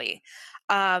exactly.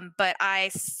 But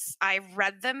I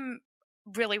read them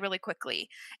really, really quickly.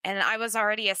 And I was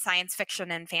already a science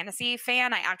fiction and fantasy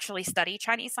fan. I actually study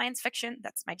Chinese science fiction.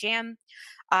 That's my jam.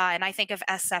 And I think of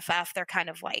SFF, they're kind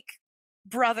of like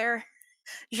brother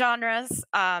genres.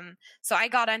 So I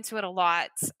got into it a lot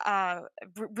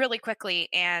really quickly.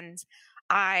 And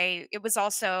it was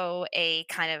also a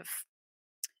kind of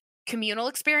communal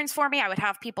experience for me. I would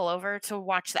have people over to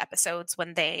watch the episodes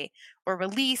when they were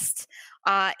released,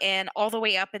 and all the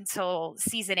way up until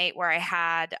season 8, where I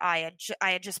had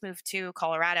just moved to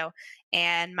Colorado,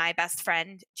 and my best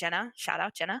friend Jenna, shout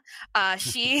out Jenna,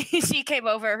 she came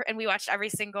over and we watched every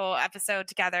single episode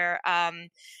together, and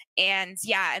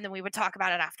then we would talk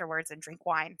about it afterwards and drink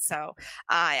wine. So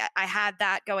I had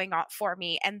that going on for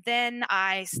me, and then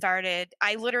I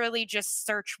literally just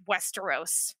searched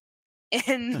Westeros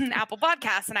in Apple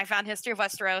Podcasts, and I found History of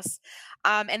Westeros.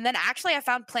 And then actually I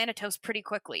found Planetos pretty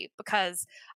quickly, because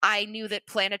I knew that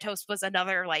Planetos was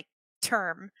another like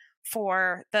term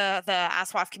for the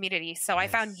Aswaf community. So I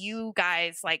found you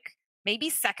guys like maybe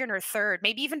second or third,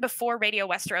 maybe even before Radio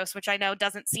Westeros, which I know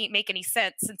doesn't make any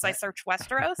sense since I searched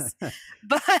Westeros.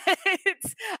 But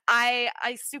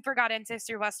I super got into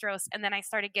History of Westeros, and then I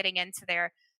started getting into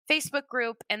their Facebook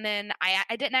group, and then I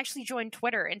didn't actually join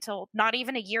Twitter until not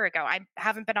even a year ago. I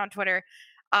haven't been on Twitter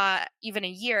even a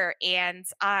year, and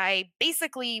I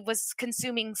basically was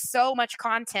consuming so much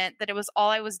content that it was all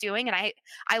I was doing. And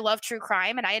I love true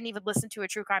crime, and I hadn't even listened to a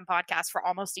true crime podcast for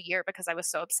almost a year because I was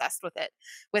so obsessed with it,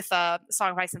 with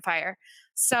Song of Ice and Fire.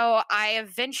 So I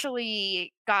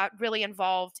eventually got really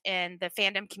involved in the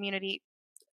fandom community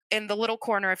in the little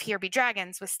corner of Here Be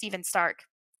Dragons with Steven Stark.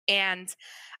 and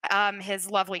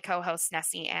his lovely co-hosts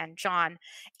Nessie and John.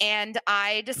 And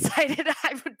I decided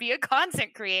I would be a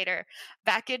content creator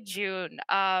back in June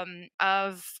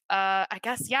of I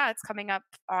guess it's coming up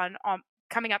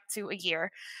coming up to a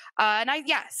year.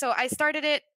 So I started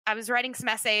it. I was writing some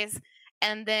essays.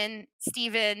 And then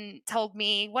Steven told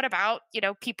me, what about,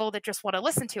 people that just want to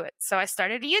listen to it? So I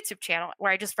started a YouTube channel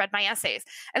where I just read my essays.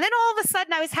 And then all of a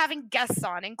sudden I was having guests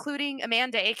on, including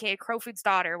Amanda, aka Crowfood's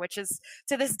daughter, which is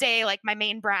to this day like my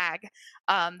main brag,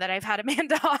 that I've had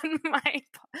Amanda on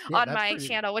my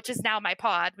channel, which is now my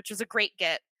pod, which was a great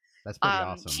get. That's pretty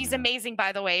awesome. She's amazing,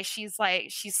 by the way. She's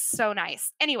so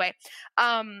nice. Anyway,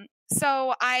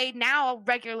 so I now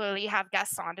regularly have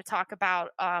guests on to talk about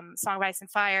Song of Ice and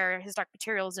Fire, His Dark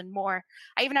Materials, and more.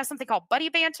 I even have something called Buddy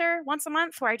Banter once a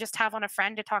month where I just have on a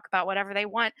friend to talk about whatever they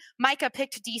want. Micah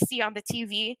picked DC on the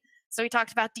TV. So we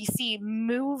talked about DC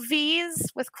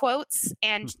movies with quotes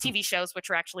and TV shows, which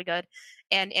were actually good,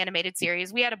 and animated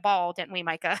series. We had a ball, didn't we,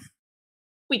 Micah?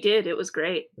 We did. It was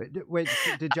great. Wait,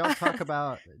 did y'all talk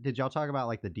about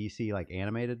like the DC like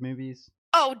animated movies?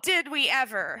 Oh, did we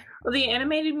ever? Well, the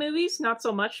animated movies, not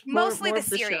so much. Mostly more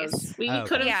the series. Shows. We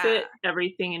couldn't fit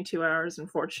everything in 2 hours,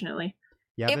 unfortunately.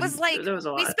 Yeah, it was like there was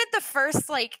a lot. We spent the first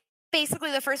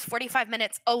basically the first 45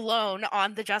 minutes alone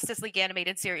on the Justice League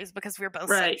animated series because we were both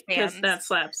right, fans. Because that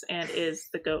slaps and is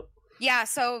the GOAT. Yeah,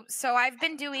 so I've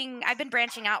been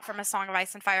branching out from A Song of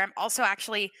Ice and Fire. I'm also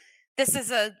actually. This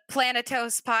is a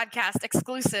Planetos podcast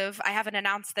exclusive. I haven't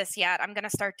announced this yet. I'm going to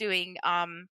start doing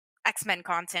X-Men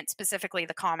content, specifically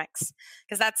the comics,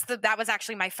 because that was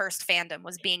actually my first fandom,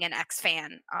 was being an X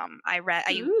fan. I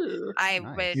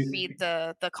would read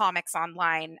the comics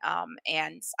online,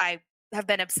 and I have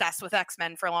been obsessed with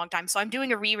X-Men for a long time. So I'm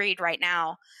doing a reread right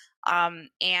now,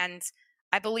 and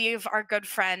I believe our good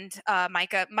friend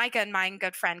Micah and my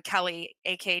good friend Kelly,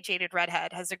 aka Jaded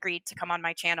Redhead, has agreed to come on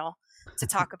my channel to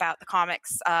talk about the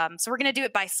comics. So we're going to do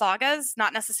it by sagas,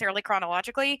 not necessarily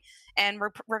chronologically. And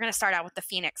we're going to start out with the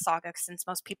Phoenix saga, since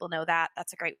most people know that.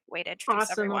 That's a great way to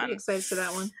introduce everyone. I'm excited for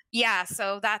that one. Yeah,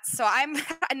 so I'm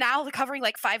now covering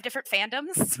like 5 different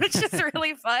fandoms, which is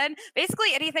really fun.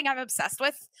 Basically anything I'm obsessed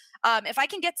with. If I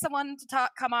can get someone to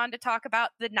come on to talk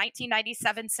about the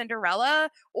 1997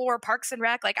 Cinderella or Parks and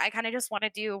Rec, I kind of just want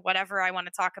to do whatever I want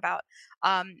to talk about.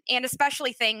 And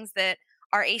especially things that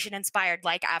are Asian inspired,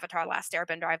 like Avatar: Last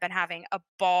Airbender. I've been having a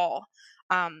ball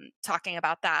talking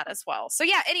about that as well. So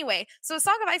yeah, anyway, so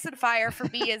Song of Ice and Fire for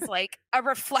me is like a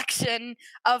reflection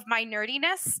of my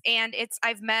nerdiness, and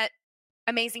I've met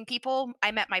amazing people.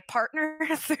 I met my partner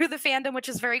through the fandom, which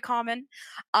is very common.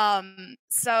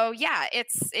 So yeah,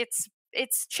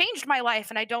 it's changed my life,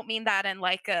 and I don't mean that in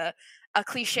like a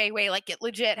cliche way. Like, it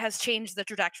legit has changed the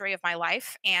trajectory of my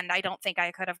life, and I don't think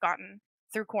I could have gotten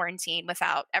through quarantine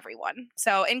without everyone.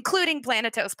 So including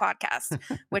Planetos podcast,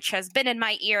 which has been in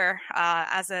my ear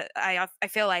I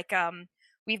feel like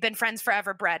we've been friends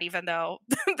forever, Brett, even though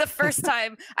the first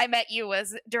time I met you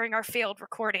was during our failed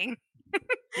recording.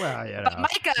 Well, yeah. But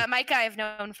Micah I've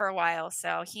known for a while,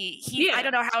 so he I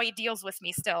don't know how he deals with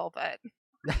me still, but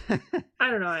I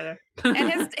don't know either.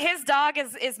 And his dog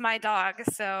is my dog,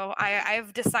 so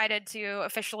I've decided to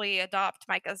officially adopt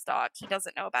Micah's dog. He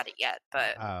doesn't know about it yet,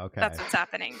 but that's what's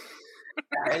happening.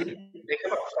 I have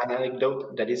an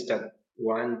anecdote that is that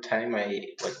one time when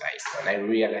I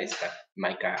realized that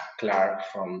Micah Clark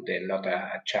from the Not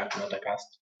a Chat, Not a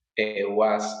Cast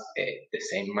was the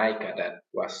same Micah that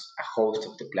was a host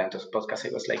of the Planetos podcast.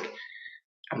 I was like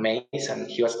amazed, and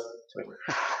he was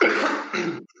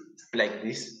like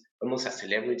this, almost a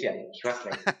celebrity, and he was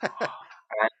like,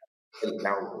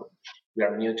 now we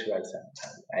are mutuals,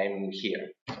 and I'm here.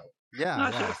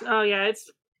 Yeah. Oh yeah, it's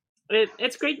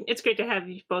great. It's great to have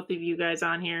both of you guys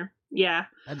on here. Yeah,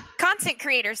 content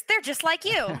creators, they're just like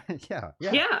you. yeah.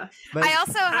 But I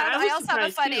also have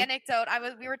a fun anecdote. I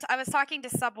was talking to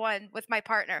someone with my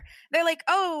partner. They're like,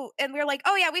 oh, and we were like,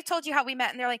 oh yeah, we've told you how we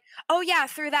met, and they're like, oh yeah,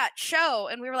 through that show,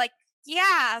 and we were like,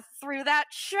 yeah, through that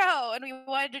show. And we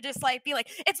wanted to just be like,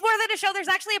 it's more than a show. There's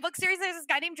actually a book series. There's this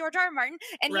guy named George R. R. Martin,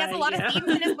 and he has a lot of themes,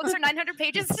 and his books are 900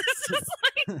 pages.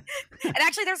 And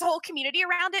actually there's a whole community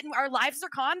around it, and our lives are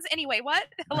cons. Anyway, what?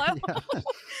 Hello? Yeah.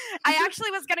 I actually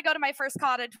was going to go to my first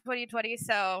con in 2020,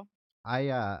 so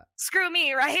screw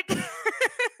me, right?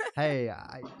 Hey,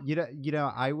 I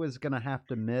was going to have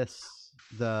to miss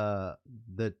that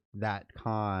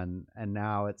con, and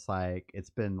now it's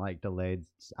been delayed.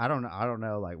 I don't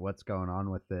know what's going on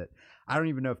with it. I don't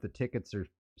even know if the tickets are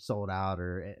sold out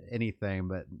or anything,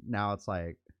 but now it's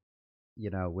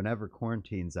whenever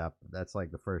quarantine's up, that's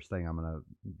the first thing I'm gonna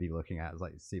be looking at is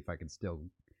see if I can still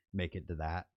make it to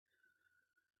that.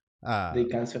 They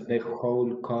canceled the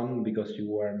whole con because you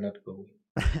were not going.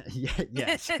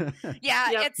 Yes.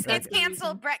 Yeah, Yep, it's that's the reason.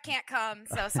 canceled. Brett can't come,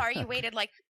 so sorry you waited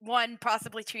like 1,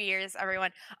 possibly 2 years,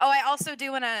 everyone. Oh, I also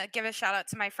do want to give a shout out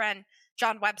to my friend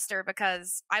John Webster,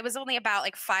 because I was only about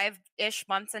like 5-ish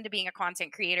months into being a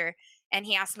content creator, and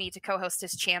he asked me to co-host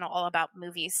his channel all about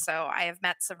movies. So I have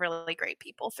met some really great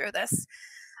people through this.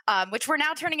 Which we're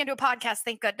now turning into a podcast,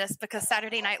 thank goodness, because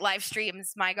Saturday night live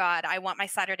streams, my God, I want my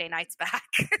Saturday nights back.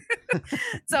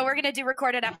 So we're going to do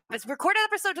recorded episodes. Recorded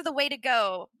episodes are the way to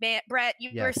go. Man, Brett,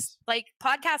 Yes. like,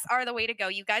 podcasts are the way to go.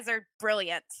 You guys are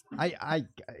brilliant. I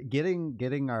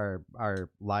getting our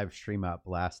live stream up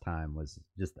last time was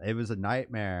just, it was a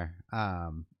nightmare.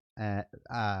 I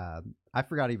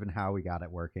forgot even how we got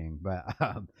it working, but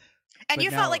and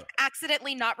you now, felt like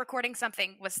accidentally not recording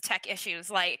something was tech issues.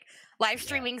 Like live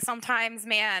streaming sometimes,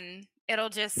 man, it'll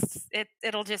just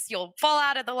you'll fall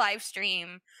out of the live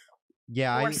stream.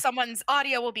 Yeah, or someone's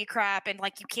audio will be crap, and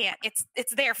like you can't. It's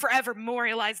there forever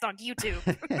memorialized on YouTube.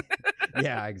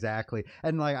 Yeah, exactly.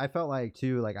 And like I felt like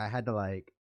too, like I had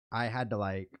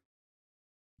to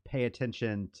pay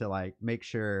attention to like make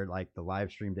sure like the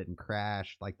live stream didn't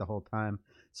crash like the whole time.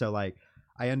 So like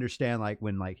I understand like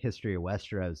when like History of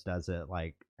Westeros does it,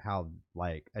 like how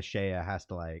like Ashea has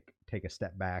to like take a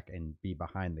step back and be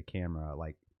behind the camera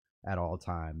like at all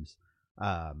times.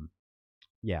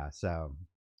 Yeah, so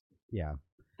yeah.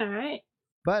 All right.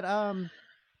 But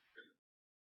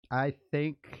I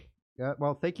think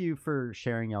well, thank you for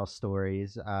sharing y'all's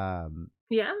stories.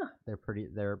 Yeah.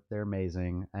 They're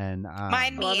amazing. And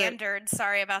mine meandered.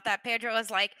 Sorry about that. Pedro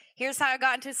was like, "Here's how I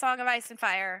got into Song of Ice and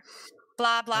Fire."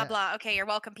 Blah blah blah. Okay, you're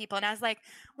welcome, people. And I was like,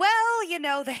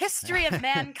 "Well, the history of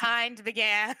mankind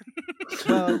began."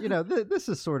 Well, this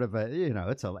is sort of a,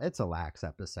 it's a lax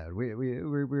episode.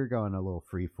 We're going a little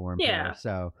free form here.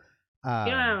 So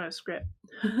you don't have a script.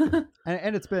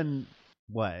 and it's been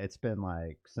what? It's been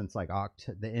like since like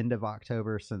the end of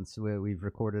October since we've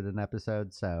recorded an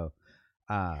episode. So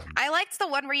I liked the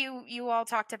one where you all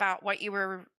talked about what you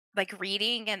were like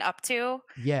reading and up to.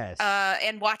 Yes.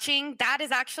 And watching. That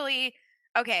is actually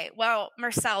okay. Well,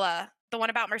 Marcella, the one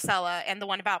about Marcella and the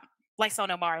one about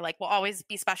Lyson Omar, like will always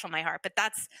be special in my heart. But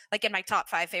that's like in my top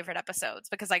 5 favorite episodes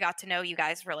because I got to know you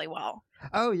guys really well.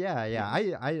 Oh yeah.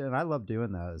 I love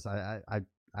doing those. I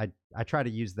try to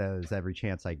use those every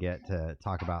chance I get to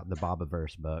talk about the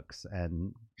Bobaverse books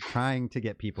and trying to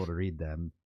get people to read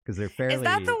them because they're fairly. Is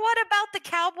that the one about the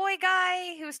cowboy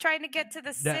guy who's trying to get to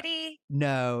the city?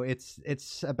 No,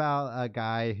 it's about a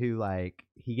guy who like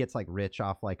he gets like rich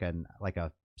off like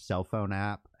a cell phone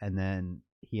app, and then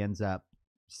he ends up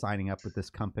signing up with this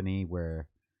company where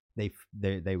they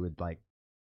would like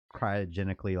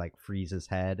cryogenically like freeze his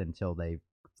head until they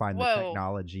find the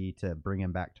technology to bring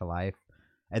him back to life.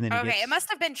 And then it must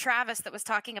have been Travis that was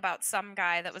talking about some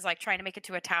guy that was like trying to make it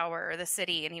to a tower or the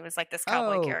city, and he was like this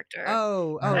cowboy character.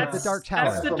 The Dark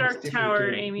Tower. That's the Dark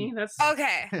Tower, Amy. That's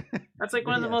okay. That's like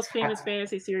one of the most famous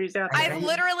fantasy series out there. I've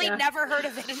literally never heard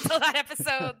of it until that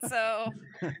episode. So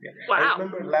wow. I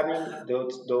remember loving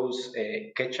those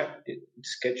sketchup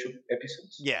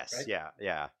episodes. Yes, right?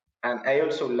 yeah. And I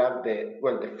also love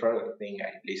the first thing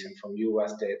I listened from you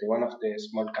was the one of the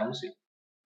small council.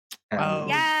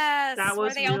 Yes, that was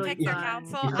where they all really pick their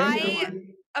council. I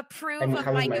approve of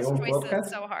Micah's choices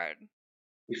so hard.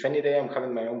 If any day I'm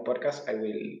having my own podcast, I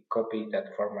will copy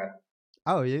that format.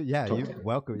 Oh yeah, you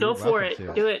welcome. Go for it.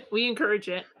 Do it. We encourage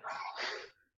it.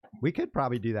 We could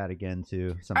probably do that again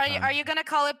too. Sometime. Are you gonna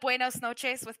call it Buenos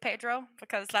Noches with Pedro?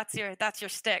 Because that's your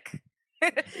stick.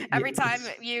 Every time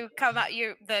you come out,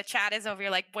 the chat is over.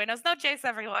 You're like Buenos Noches,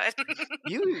 everyone.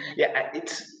 Yeah,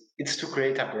 it's to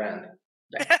create a brand.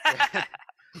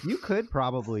 You could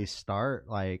probably start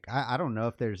like I don't know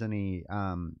if there's any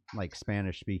like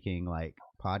Spanish speaking like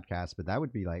podcasts, but that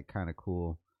would be like kind of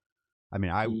cool. I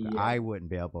mean, I wouldn't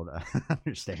be able to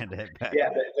understand it. But... Yeah,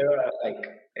 there are like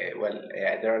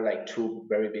there are like 2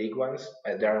 very big ones.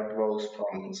 There are those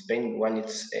from Spain. One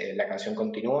is La Canción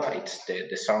Continúa. It's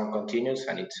the song continues,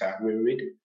 and it's a reread.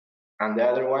 And the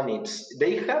other one,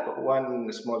 they have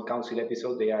one small council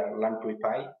episode. They are Lamprey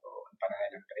Pie or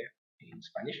Empanada de Lamprey in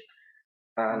Spanish.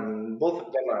 And both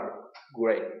of them are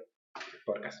great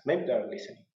podcasts. Maybe they're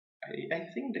listening. I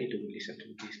think they do listen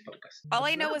to this podcast. All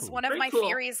I know is one of my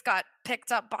theories got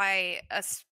picked up by a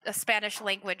Spanish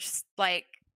language like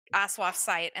ASWAF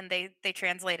site, and they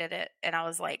translated it, and I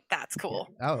was like, "That's cool."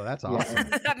 Oh, that's awesome.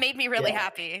 That made me really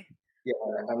happy. Yeah,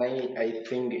 and I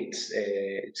think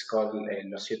it's called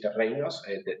Los Siete Reinos,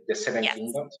 the Seven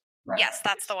Kingdoms. Yes,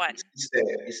 that's the one.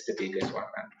 It's the biggest one.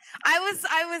 I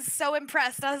was so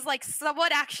impressed. I was like,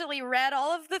 someone actually read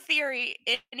all of the theory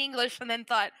in English and then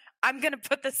thought, I'm gonna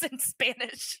put this in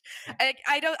Spanish.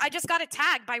 I just got a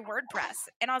tag by WordPress,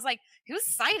 and I was like, who's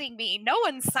citing me? No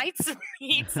one cites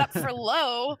me except for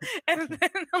Low. And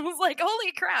then I was like,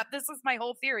 holy crap, this is my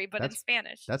whole theory, but in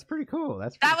Spanish. That's pretty cool.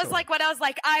 That was like when I was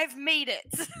like, I've made it.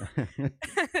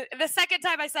 The second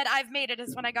time I said I've made it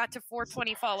is when I got to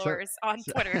 420 followers on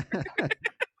Twitter.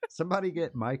 Somebody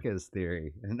get Micah's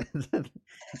theory.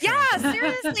 Yeah,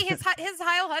 seriously, his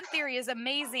Heil Hunt theory is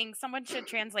amazing. Someone should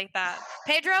translate that.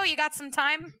 Pedro, you got some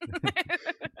time?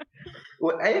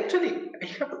 Well, I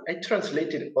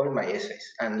translated all my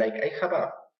essays, and I have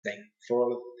a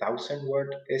 4,000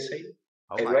 word essay.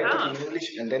 I write it in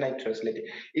English and then I translate it.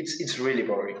 It's really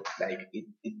boring.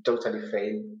 It totally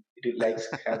failed. It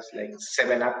has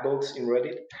 7 upvotes in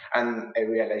Reddit, and I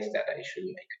realized that I should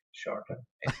make shorter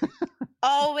essays.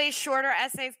 Always shorter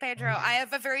essays, Pedro. I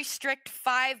have a very strict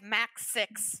 5, max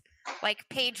 6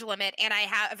 page limit, and I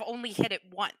have only hit it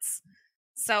once.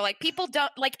 So people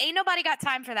don't ain't nobody got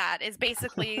time for that. Is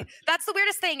basically that's the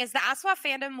weirdest thing is the Aswaf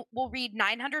fandom will read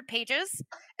 900 pages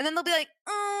and then they'll be like,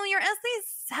 oh, your essay's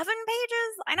 7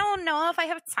 pages. I don't know if I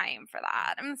have time for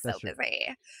that. I'm so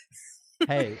busy.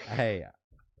 Hey.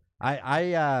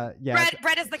 Yeah.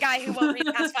 Brett is the guy who won't read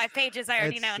past 5 pages. I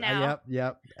already know now.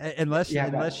 Yep. Unless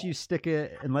you stick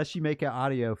it, unless you make an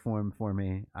audio form for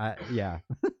me. Yeah.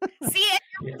 See,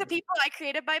 the people I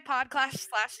created my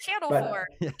podcast/channel for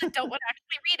that don't want to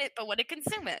actually read it, but want to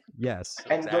consume it. Yes,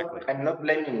 exactly. I'm not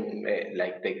blaming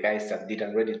the guys that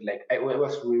didn't read it. I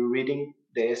was rereading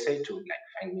the essay to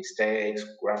find mistakes,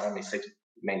 grammar mistakes,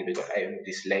 mainly because I am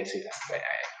dyslexic.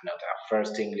 I'm not a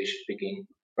first English speaking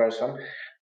person.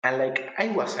 And I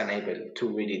was unable to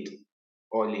read it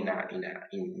all in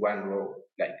one row.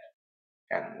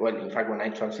 In fact, when I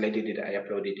translated it, I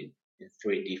uploaded it in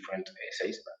 3 different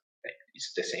essays, but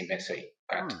it's the same essay.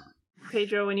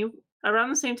 Pedro, when around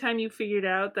the same time you figured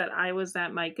out that I was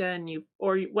that Micah,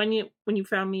 when you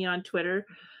found me on Twitter,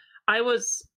 I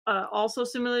was also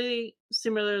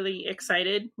similarly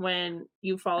excited when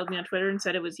you followed me on Twitter and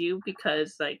said it was you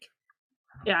because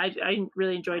I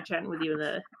really enjoyed chatting with you in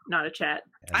the not a chat.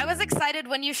 I was excited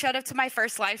when you showed up to my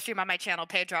first live stream on my channel,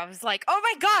 Pedro. I was like, oh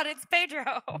my god, it's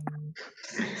Pedro.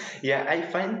 Yeah, I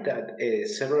find that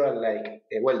several the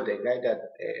guy that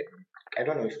I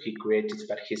don't know if he created,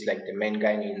 but he's the main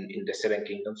guy in the 7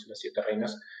 Kingdoms, Los Siete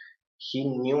Reinos. He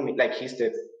knew me, he's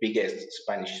the biggest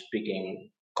Spanish-speaking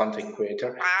content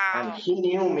creator, and he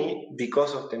knew me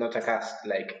because of the Notacast.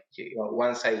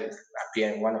 Once I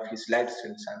appeared in one of his live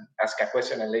streams and asked a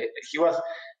question, and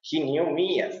he knew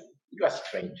me, and it was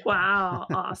strange. Wow,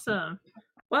 awesome.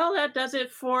 Well, that does it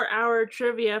for our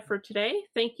trivia for today.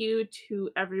 Thank you to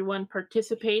everyone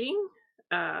participating.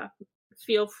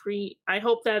 Feel free. I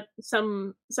hope that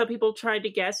some people tried to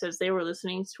guess as they were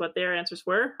listening to what their answers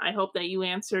were. I hope that you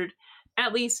answered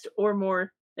at least or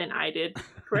more than I did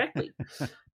correctly.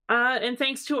 And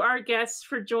thanks to our guests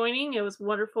for joining. It was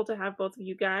wonderful to have both of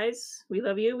you guys. We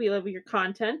love you. We love your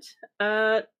content.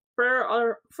 For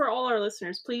all our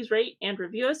listeners, please rate and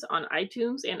review us on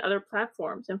iTunes and other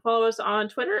platforms, and follow us on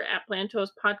Twitter at Planetos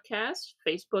Podcast,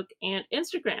 Facebook, and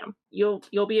Instagram.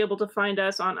 You'll be able to find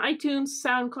us on iTunes,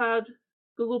 SoundCloud,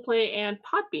 Google Play, and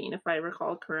Podbean, if I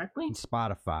recall correctly. And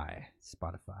Spotify.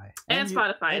 And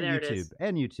Spotify, and there YouTube, it is.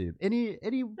 And YouTube. Any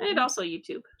and also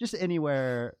YouTube. Just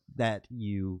anywhere that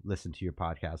you listen to your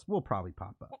podcast will probably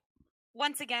pop up.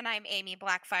 Once again, I'm Aemy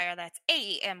Blackfyre. That's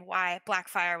Aemy,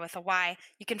 Blackfyre with a Y.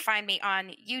 You can find me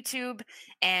on YouTube,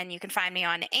 and you can find me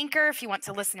on Anchor if you want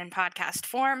to listen in podcast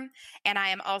form. And I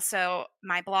am also,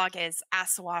 my blog is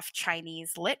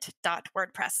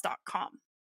aswafchineselit.wordpress.com.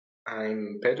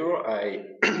 I'm Pedro.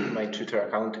 My Twitter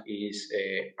account is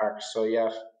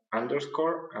arcsoyaf_, and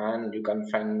you can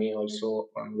find me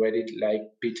also on Reddit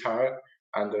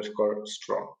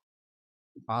Petar_strong.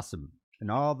 Awesome. And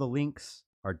all the links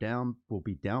will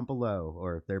be down below,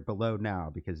 or they're below now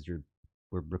because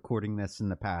we're recording this in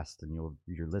the past and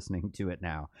you're listening to it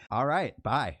now. All right,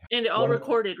 bye. And it all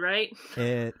recorded, right?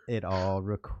 It all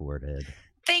recorded.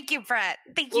 Thank you, Brett.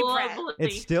 Thank you, Brett.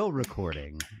 It's still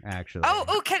recording, actually.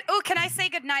 Can I say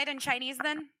goodnight in Chinese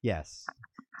then? Yes.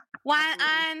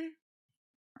 Wan-an.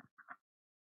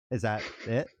 Is that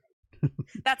it?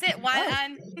 That's it.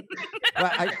 Wan-an. It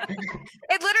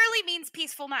literally means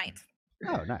peaceful night.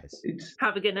 Oh, nice.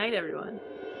 Have a good night, everyone.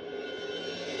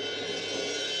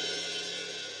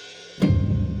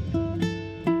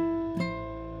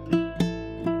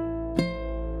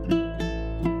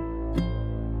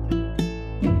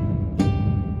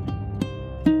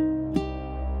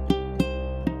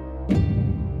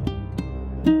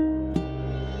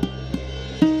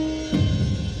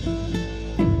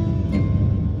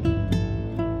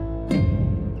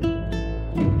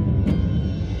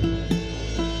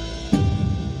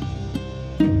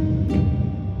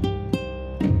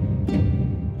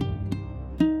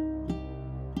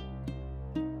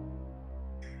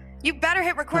 You better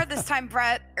hit record this time,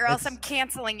 Brett, or else It's- I'm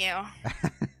canceling you.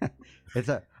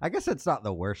 I guess it's not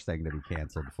the worst thing to be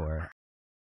canceled for.